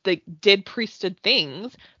did priesthood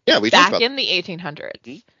things back in the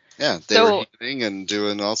 1800s. Yeah, they were healing and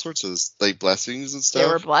doing all sorts of like blessings and stuff. They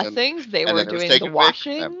were blessings. They were doing the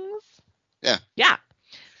washings. Yeah. Yeah.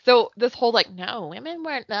 So this whole like, no, women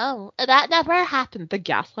weren't, no, that never happened. The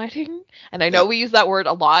gaslighting. And I know we use that word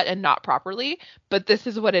a lot and not properly, but this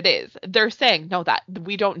is what it is. They're saying, no, that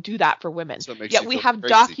we don't do that for women. Yet we have crazy.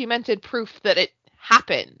 Documented proof that it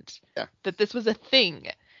happened. Yeah. That this was a thing.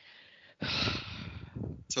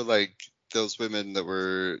 So like those women that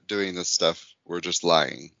were doing this stuff were just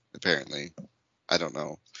lying, apparently. I don't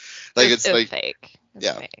know. Like it's like fake. It's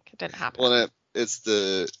fake. It didn't happen. Well, that's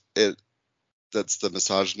the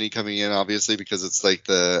misogyny coming in, obviously, because it's like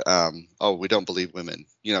we don't believe women.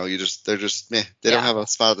 You know, they're just meh. They don't have a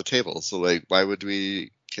spot at the table. So like, why would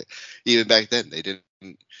we? Even back then, they didn't.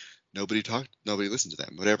 Nobody listened to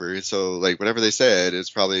them. Whatever. So like, whatever they said is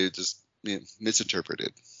probably just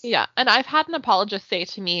misinterpreted. Yeah, and I've had an apologist say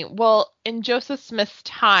to me, well, in Joseph Smith's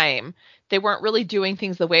time, they weren't really doing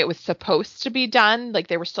things the way it was supposed to be done. Like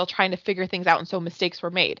they were still trying to figure things out, and so mistakes were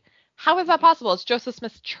made. How is that possible? It's Joseph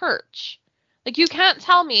Smith's church. Like, you can't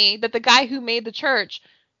tell me that the guy who made the church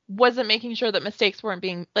wasn't making sure that mistakes weren't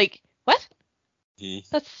being, like, what? Mm.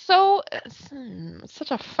 That's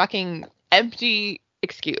such a fucking empty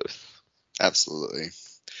excuse. Absolutely.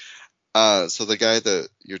 So the guy that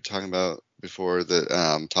you're talking about before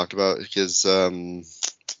that talked about his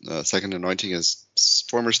second anointing is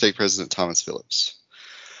former stake president Thomas Phillips.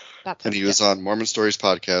 And he was on Mormon Stories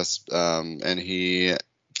podcast, and he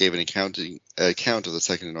gave an account of the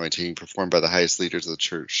second anointing performed by the highest leaders of the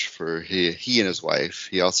church for he and his wife.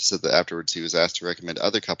 He also said that afterwards he was asked to recommend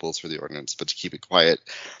other couples for the ordinance, but to keep it quiet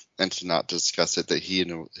and to not discuss it, that he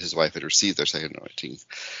and his wife had received their second anointing.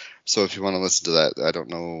 So if you want to listen to that, I don't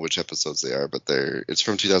know which episodes they are, but it's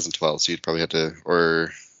from 2012, so you'd probably have to,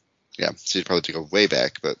 so you'd probably have to go way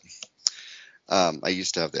back, but I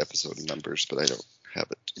used to have the episode numbers, but I don't have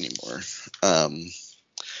it anymore.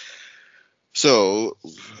 So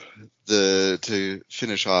to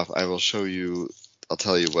finish off, I'll tell you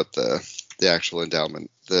what the actual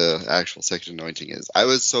endowment, the actual second anointing is. I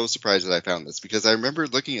was so surprised that I found this, because I remember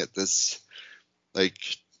looking at this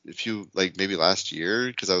maybe last year,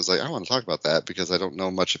 because I was like, I want to talk about that because I don't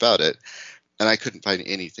know much about it, and I couldn't find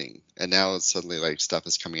anything. And now it's suddenly like stuff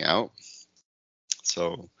is coming out.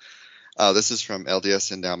 So this is from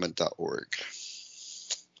ldsendowment.org.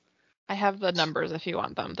 I have the numbers if you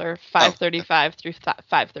want them. They're 535 through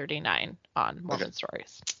 539 on Mormon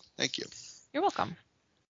Stories. Thank you. You're welcome.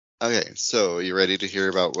 Okay, so you ready to hear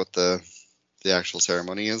about what the actual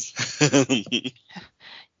ceremony is?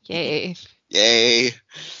 Yay. Yay.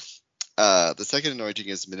 The second anointing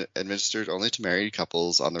is administered only to married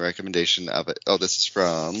couples on the recommendation of it. Oh, this is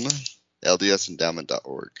from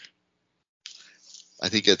ldsendowment.org. I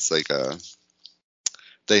think it's like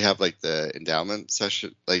they have like the endowment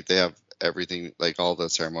session, like they have everything, like all the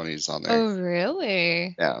ceremonies on there. Oh,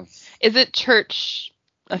 really? Yeah. Is it church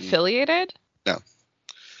affiliated? No.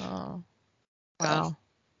 Oh, wow.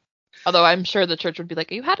 Although I'm sure the church would be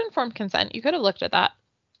like, you had informed consent. You could have looked at that.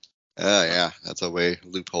 Yeah, that's a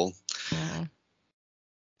loophole.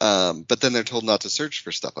 But then they're told not to search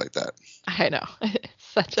for stuff like that. I know.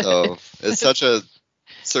 It's such a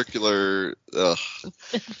circular. Ugh.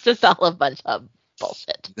 It's just all a bunch of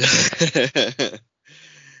bullshit.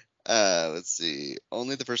 Let's see.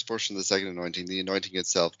 Only the first portion of the second anointing, the anointing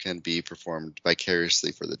itself, can be performed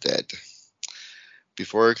vicariously for the dead.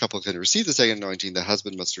 Before a couple can receive the second anointing, the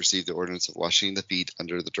husband must receive the ordinance of washing the feet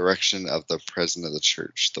under the direction of the president of the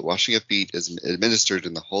church. The washing of feet is administered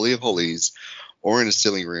in the Holy of Holies or in a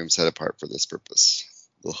stilling room set apart for this purpose.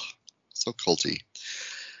 Ugh, so culty.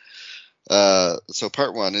 So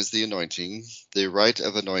part 1 is the anointing. The rite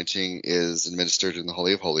of anointing is administered in the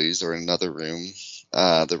Holy of Holies or in another room.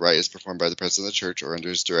 The rite is performed by the president of the church or under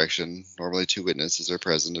his direction. Normally 2 witnesses are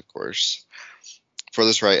present, of course. For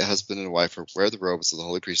this rite, husband and wife wear the robes of the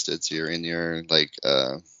holy priesthood. So you're in your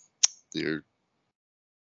your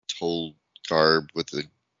told garb with the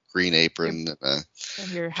green apron and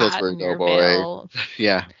your hat and your veil.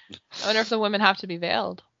 Yeah. I wonder if the women have to be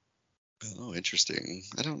veiled. Oh, interesting.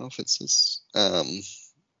 I don't know if it's this.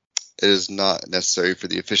 It is not necessary for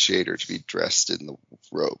the officiator to be dressed in the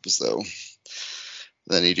robes, though.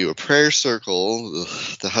 Then you do a prayer circle.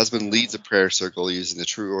 The husband leads a prayer circle using the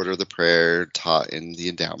true order of the prayer taught in the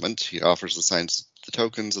endowment. He offers the signs, the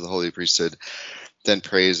tokens of the holy priesthood, then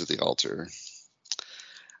prays at the altar.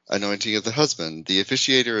 Anointing of the husband. The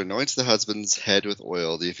officiator anoints the husband's head with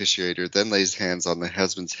oil. The officiator then lays hands on the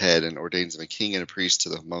husband's head and ordains him a king and a priest to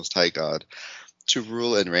the Most High God to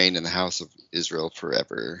rule and reign in the house of Israel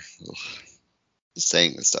forever. Ugh. Just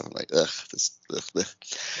saying this stuff, I'm like, ugh.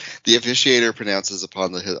 The officiator pronounces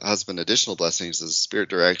upon the husband additional blessings as the Spirit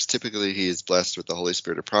directs. Typically, he is blessed with the Holy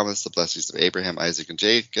Spirit of promise, the blessings of Abraham, Isaac, and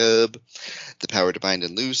Jacob, the power to bind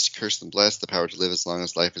and loose, curse and bless, the power to live as long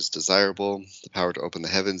as life is desirable, the power to open the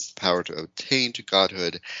heavens, the power to attain to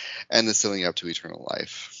godhood, and the sealing up to eternal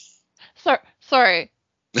life. Sorry.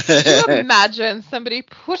 Can you imagine somebody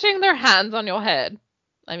putting their hands on your head?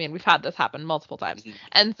 I mean, we've had this happen multiple times,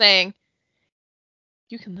 and saying,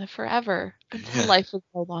 "You can live forever until life is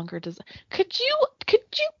no longer desired." Could you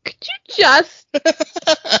just and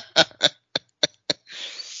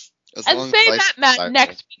say that man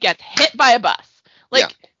next week gets hit by a bus?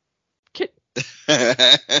 Like,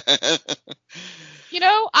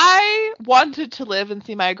 I wanted to live and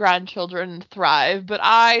see my grandchildren thrive, but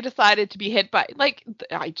I decided to be hit by,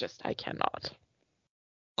 I cannot.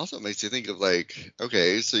 Also, it makes you think of, like,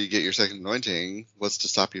 okay, so you get your second anointing. What's to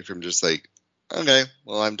stop you from just like, okay,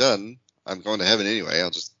 well, I'm done. I'm going to heaven anyway. I'll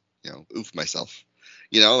just, oof myself.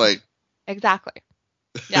 Exactly.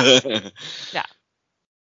 Yeah. Yeah.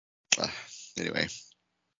 Anyway.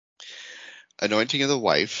 Anointing of the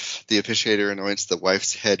wife. The officiator anoints the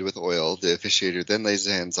wife's head with oil. The officiator then lays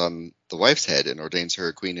his hands on the wife's head and ordains her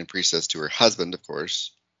a queen and priestess to her husband, of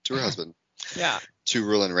course. To her husband. Yeah. To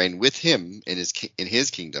rule and reign with him in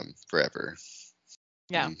his kingdom forever.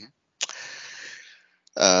 Yeah. Mm-hmm.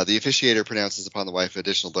 The officiator pronounces upon the wife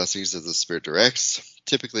additional blessings as the Spirit directs.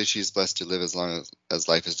 Typically, she is blessed to live as long as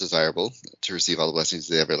life is desirable, to receive all the blessings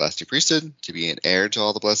of the everlasting priesthood, to be an heir to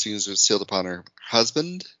all the blessings sealed upon her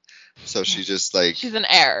husband. So she just she's an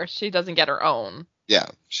heir. She doesn't get her own. Yeah,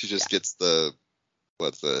 she just gets the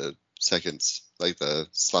seconds, like the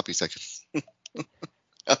sloppy seconds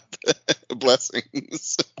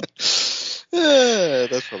blessings.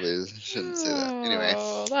 That's probably shouldn't say that. Anyway.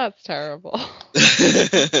 Oh, that's terrible.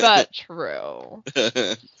 But true.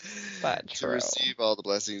 To receive all the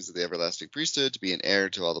blessings of the everlasting priesthood, to be an heir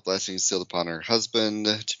to all the blessings sealed upon her husband,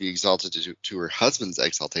 to be exalted to her husband's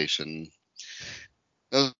exaltation.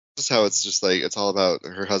 Notice how it's just like it's all about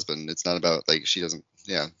her husband. It's not about she doesn't.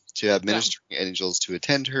 Yeah, to have ministering angels to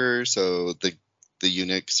attend her. So the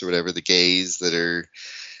eunuchs or whatever, the gays that are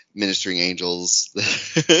ministering angels.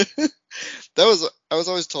 I was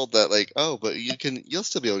always told that but you'll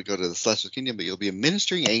still be able to go to the celestial kingdom, but you'll be a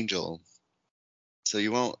ministering angel. So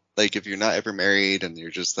you won't if you're not ever married and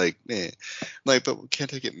you're just but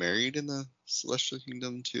can't I get married in the celestial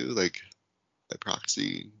kingdom too? By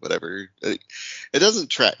proxy, whatever. It doesn't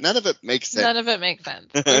track. None of it makes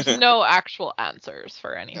sense. There's no actual answers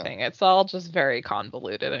for anything. Yeah. It's all just very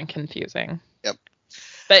convoluted and confusing. Yep.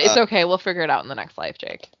 But it's okay. We'll figure it out in the next life,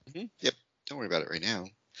 Jake. Mm-hmm. Yep. Don't worry about it right now.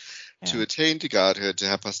 Yeah. To attain to godhood, to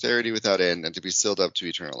have posterity without end, and to be sealed up to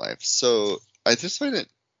eternal life. So I just find it.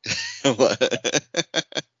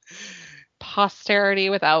 Posterity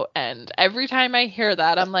without end. Every time I hear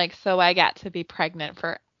that, I'm like, so I got to be pregnant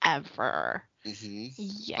forever.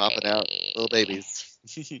 Mm-hmm. Popping out little babies.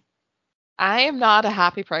 I am not a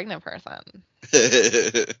happy pregnant person.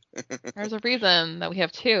 There's a reason that we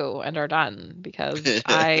have 2 and are done, because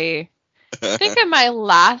I I think in my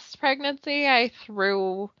last pregnancy, I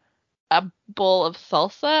threw a bowl of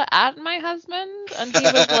salsa at my husband, and he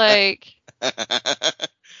was like,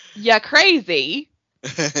 "Yeah, crazy.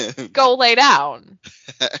 Go lay down."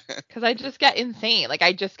 Because I just get insane. Like,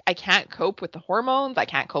 I can't cope with the hormones. I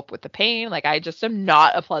can't cope with the pain. Like, I just am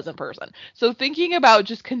not a pleasant person. So thinking about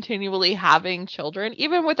just continually having children,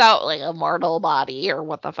 even without, like, a mortal body or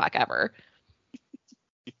what the fuck ever,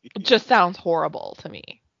 just sounds horrible to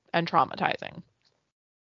me and traumatizing.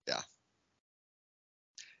 Yeah.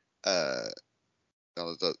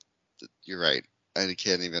 No, you're right. I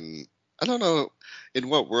can't even. I don't know in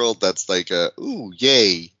what world that's like a ooh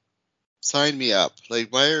yay, sign me up. Like,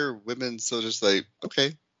 why are women so just like,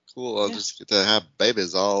 okay, cool, I'll just get to have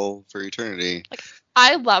babies all for eternity. Like,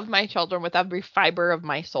 I love my children with every fiber of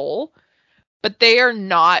my soul, but they are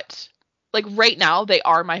not, like, right now they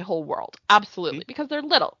are my whole world, absolutely, because they're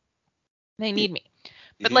little. They need me.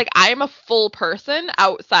 But like, I'm a full person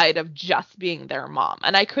outside of just being their mom.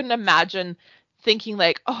 And I couldn't imagine thinking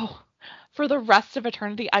like, oh, for the rest of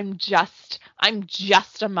eternity, I'm just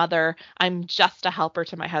a mother. I'm just a helper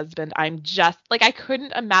to my husband. I'm just like, I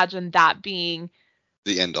couldn't imagine that being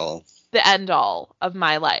the end all of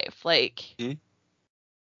my life. Like,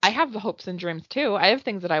 I have hopes and dreams too. I have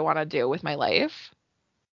things that I want to do with my life.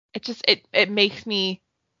 It just, it makes me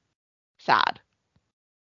sad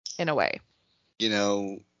in a way. You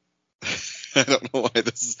know, I don't know why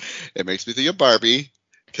it makes me think of Barbie,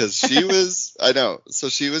 because she was, I know, so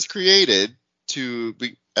she was created to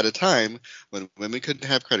be at a time when women couldn't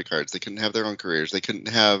have credit cards, they couldn't have their own careers, they couldn't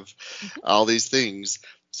have all these things.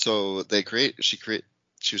 So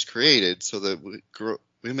she was created so that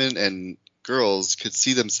women and girls could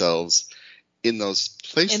see themselves in those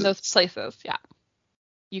places. Yeah.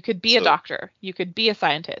 You could be a doctor. You could be a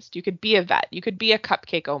scientist. You could be a vet. You could be a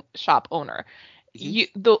cupcake shop owner.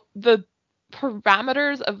 The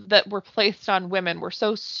parameters that were placed on women were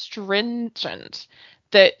so stringent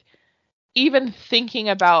that even thinking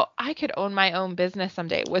about I could own my own business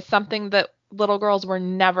someday was something that little girls were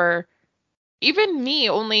never, even me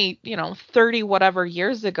only, 30 whatever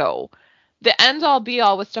years ago, the end all be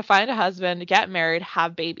all was to find a husband, get married,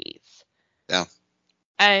 have babies. Yeah.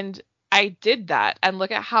 And I did that, and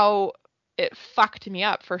look at how it fucked me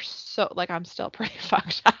up for so, like, I'm still pretty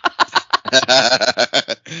fucked up.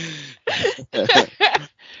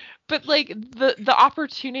 But like the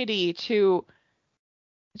opportunity to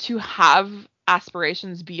have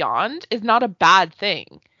aspirations beyond is not a bad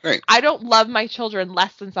thing. Right. I don't love my children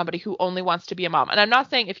less than somebody who only wants to be a mom. And I'm not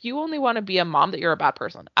saying if you only want to be a mom that you're a bad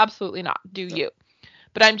person. Absolutely not. Do you?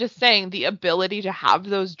 But I'm just saying the ability to have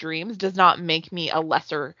those dreams does not make me a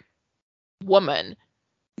lesser woman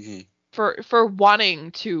for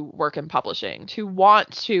wanting to work in publishing, to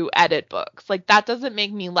want to edit books. Like, that doesn't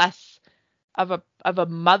make me less of a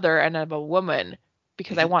mother and of a woman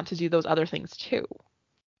because I want to do those other things too.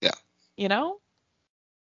 Yeah. You know?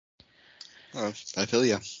 Oh, I feel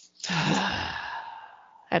ya.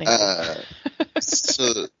 Anyway.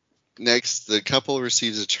 So next, the couple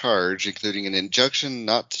receives a charge, including an injunction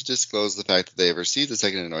not to disclose the fact that they have received the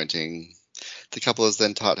second anointing. The couple is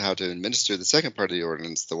then taught how to administer the second part of the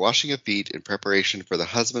ordinance, the washing of feet, in preparation for the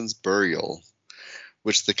husband's burial,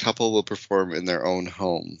 which the couple will perform in their own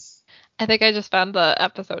home. I think I just found the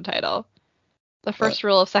episode title. The first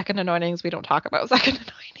rule of second anointings, we don't talk about second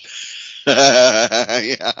anointings.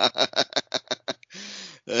 Yeah.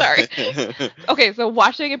 Sorry. Okay, so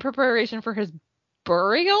washing in preparation for his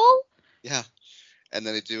burial? Yeah. And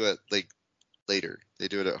then they do it like later. They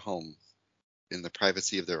do it at home in the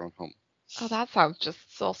privacy of their own home. Oh, that sounds just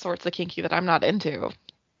all sorts of kinky that I'm not into.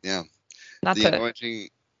 Yeah. The anointing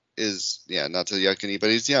is, not to yuck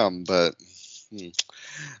anybody's yum, but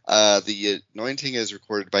the anointing is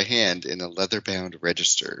recorded by hand in a leather-bound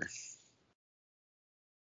register.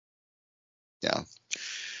 Yeah.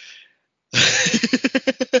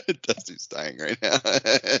 Dusty's dying right now.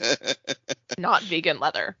 Not vegan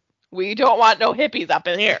leather. We don't want no hippies up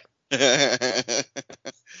in here.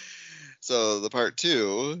 So the part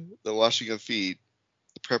 2, the washing of feet,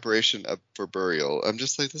 the preparation for burial. I'm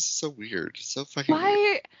just like, this is so weird. So fucking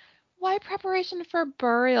weird. Why preparation for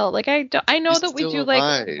burial? Like, I know that we do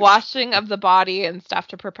alive. Like washing of the body and stuff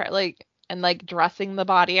to prepare, like, and like dressing the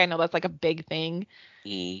body. I know that's like a big thing.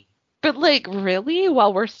 But like, really,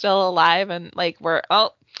 while we're still alive and like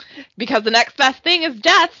because the next best thing is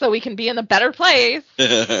death, so we can be in a better place.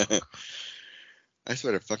 I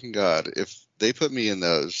swear to fucking God, if they put me in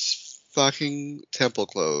those fucking temple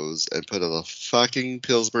clothes and put a fucking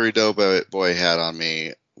Pillsbury Doughboy hat on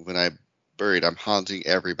me when I buried, I'm haunting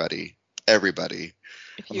everybody. If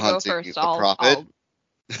you go first, I'll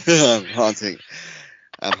I'm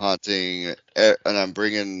haunting, and I'm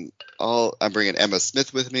bringing Emma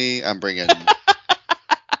Smith with me. I'm bringing.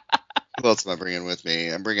 Who else am I bringing with me?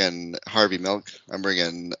 I'm bringing Harvey Milk. I'm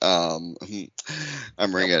bringing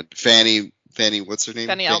Fanny. What's her name?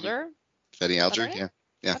 Fanny Alger. Fanny Alger. Is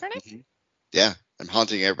Yeah. that her name? Mm-hmm. Yeah. I'm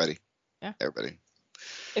haunting everybody. Yeah. Everybody.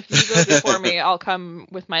 If you go before me, I'll come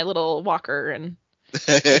with my little walker and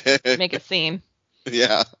make a scene.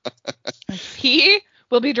 Yeah. He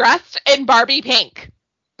will be dressed in Barbie pink.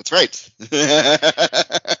 That's right.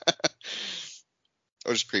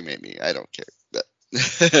 Or just cremate me. I don't care. But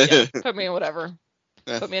Yeah, put me in whatever.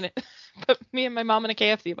 Yeah. Put me and my mom in a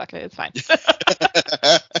KFC bucket. It's fine.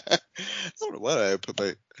 I don't know what I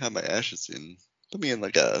have my ashes in. Put me in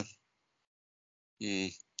like a.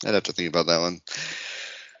 I'd have to think about that one.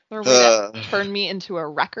 Or would it turn me into a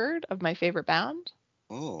record of my favorite band?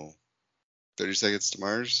 Oh. 30 Seconds to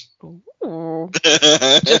Mars? Ooh.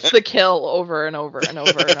 Just the kill over and over and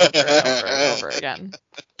over and over and over and over again.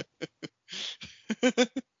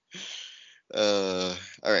 All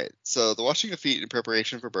right. So the washing of feet in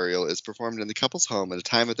preparation for burial is performed in the couple's home at a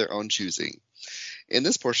time of their own choosing. In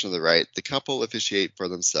this portion of the rite, the couple officiate for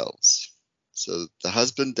themselves. So the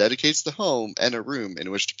husband dedicates the home and a room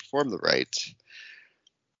in which to perform the rite.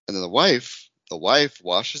 And then the wife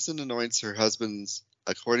washes and anoints her husband's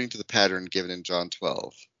according to the pattern given in John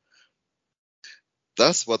 12.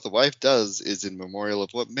 Thus, what the wife does is in memorial of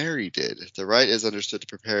what Mary did. The rite is understood to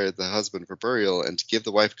prepare the husband for burial and to give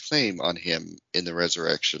the wife claim on him in the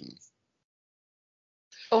resurrection.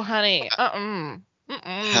 Oh, honey.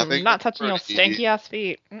 Not touching your stanky-ass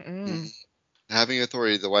feet. Having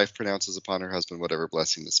authority, the wife pronounces upon her husband whatever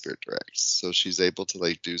blessing the Spirit directs. So she's able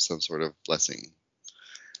to do some sort of blessing.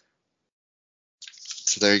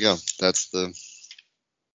 So there you go. That's the...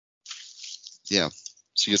 Yeah.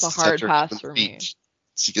 She gets it's a hard pass for me.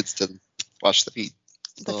 She gets to wash the feet.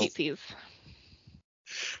 The feetsies.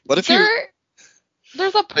 What if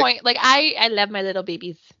There's a point, I love my little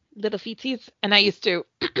babies, little feetsies, and I used to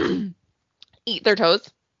eat their toes.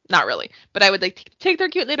 Not really, but I would take their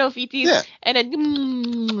cute little feetsies and then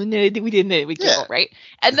we giggle, right?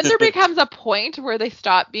 And then there becomes a point where they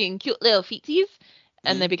stop being cute little feetsies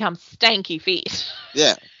and they become stanky feet.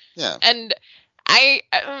 Yeah, yeah. And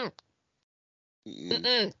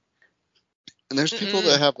and there's people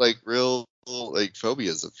that have real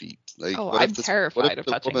phobias of feet. I'm terrified of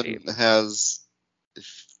touching feet. Has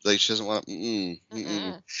she doesn't want and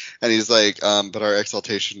he's but our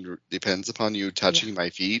exaltation depends upon you touching my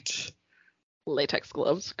feet. Latex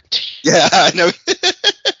gloves. Yeah, I know.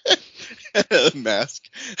 Mask.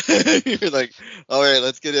 You're all right,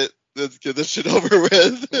 let's get this shit over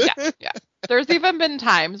with. Yeah. There's even been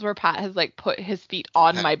times where Pat has put his feet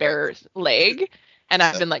on my bare leg, and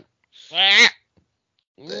I've been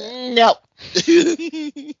no.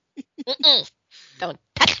 Don't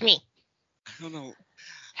touch me. I don't know.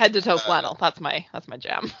 Head to toe flannel. That's my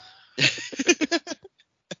jam.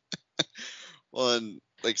 Well, and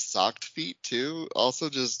socked feet too. Also,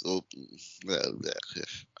 just I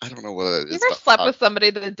don't know what it is. You ever slept with somebody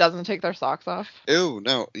that doesn't take their socks off? Ew,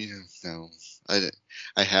 no.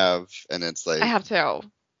 I have, and it's I have too.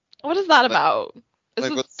 What is that about?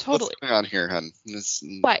 What's going on here, hun?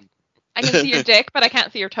 What? I can see your dick, but I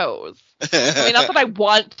can't see your toes. I mean, not that I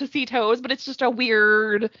want to see toes, but it's just a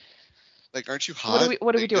weird. Aren't you hot?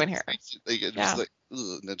 What are we doing here? And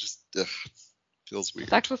it just feels weird.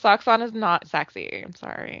 Sex with socks on is not sexy. I'm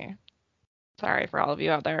sorry. Sorry for all of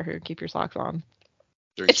you out there who keep your socks on.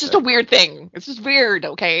 It's just a weird thing. It's just weird,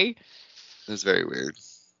 okay? It's very weird.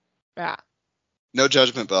 Yeah. No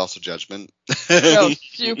judgment, but also judgment. No,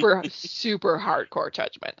 super, super hardcore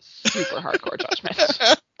judgment. Super hardcore judgment.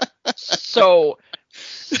 So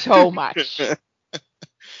much.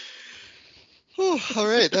 All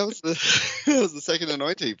right, that was the second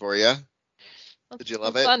anointing for you. Did you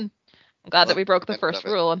love it? Fun. I'm glad that we broke the first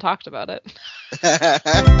rule and talked about it.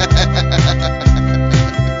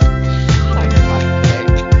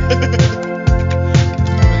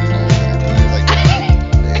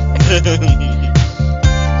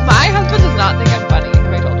 My husband does not think I'm funny.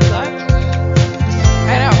 Have I told you that?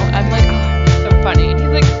 I know. I'm so funny. And he's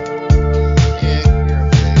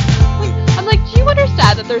I'm do you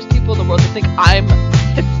understand that there's people in the world that think I'm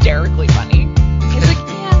hysterically funny? He's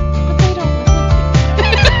yeah, but they don't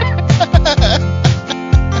listen to you.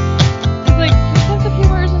 He's your sense of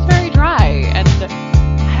humor is just very dry, and I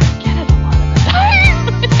don't get it a lot of the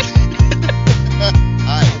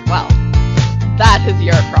time. Well, that is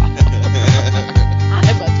your problem.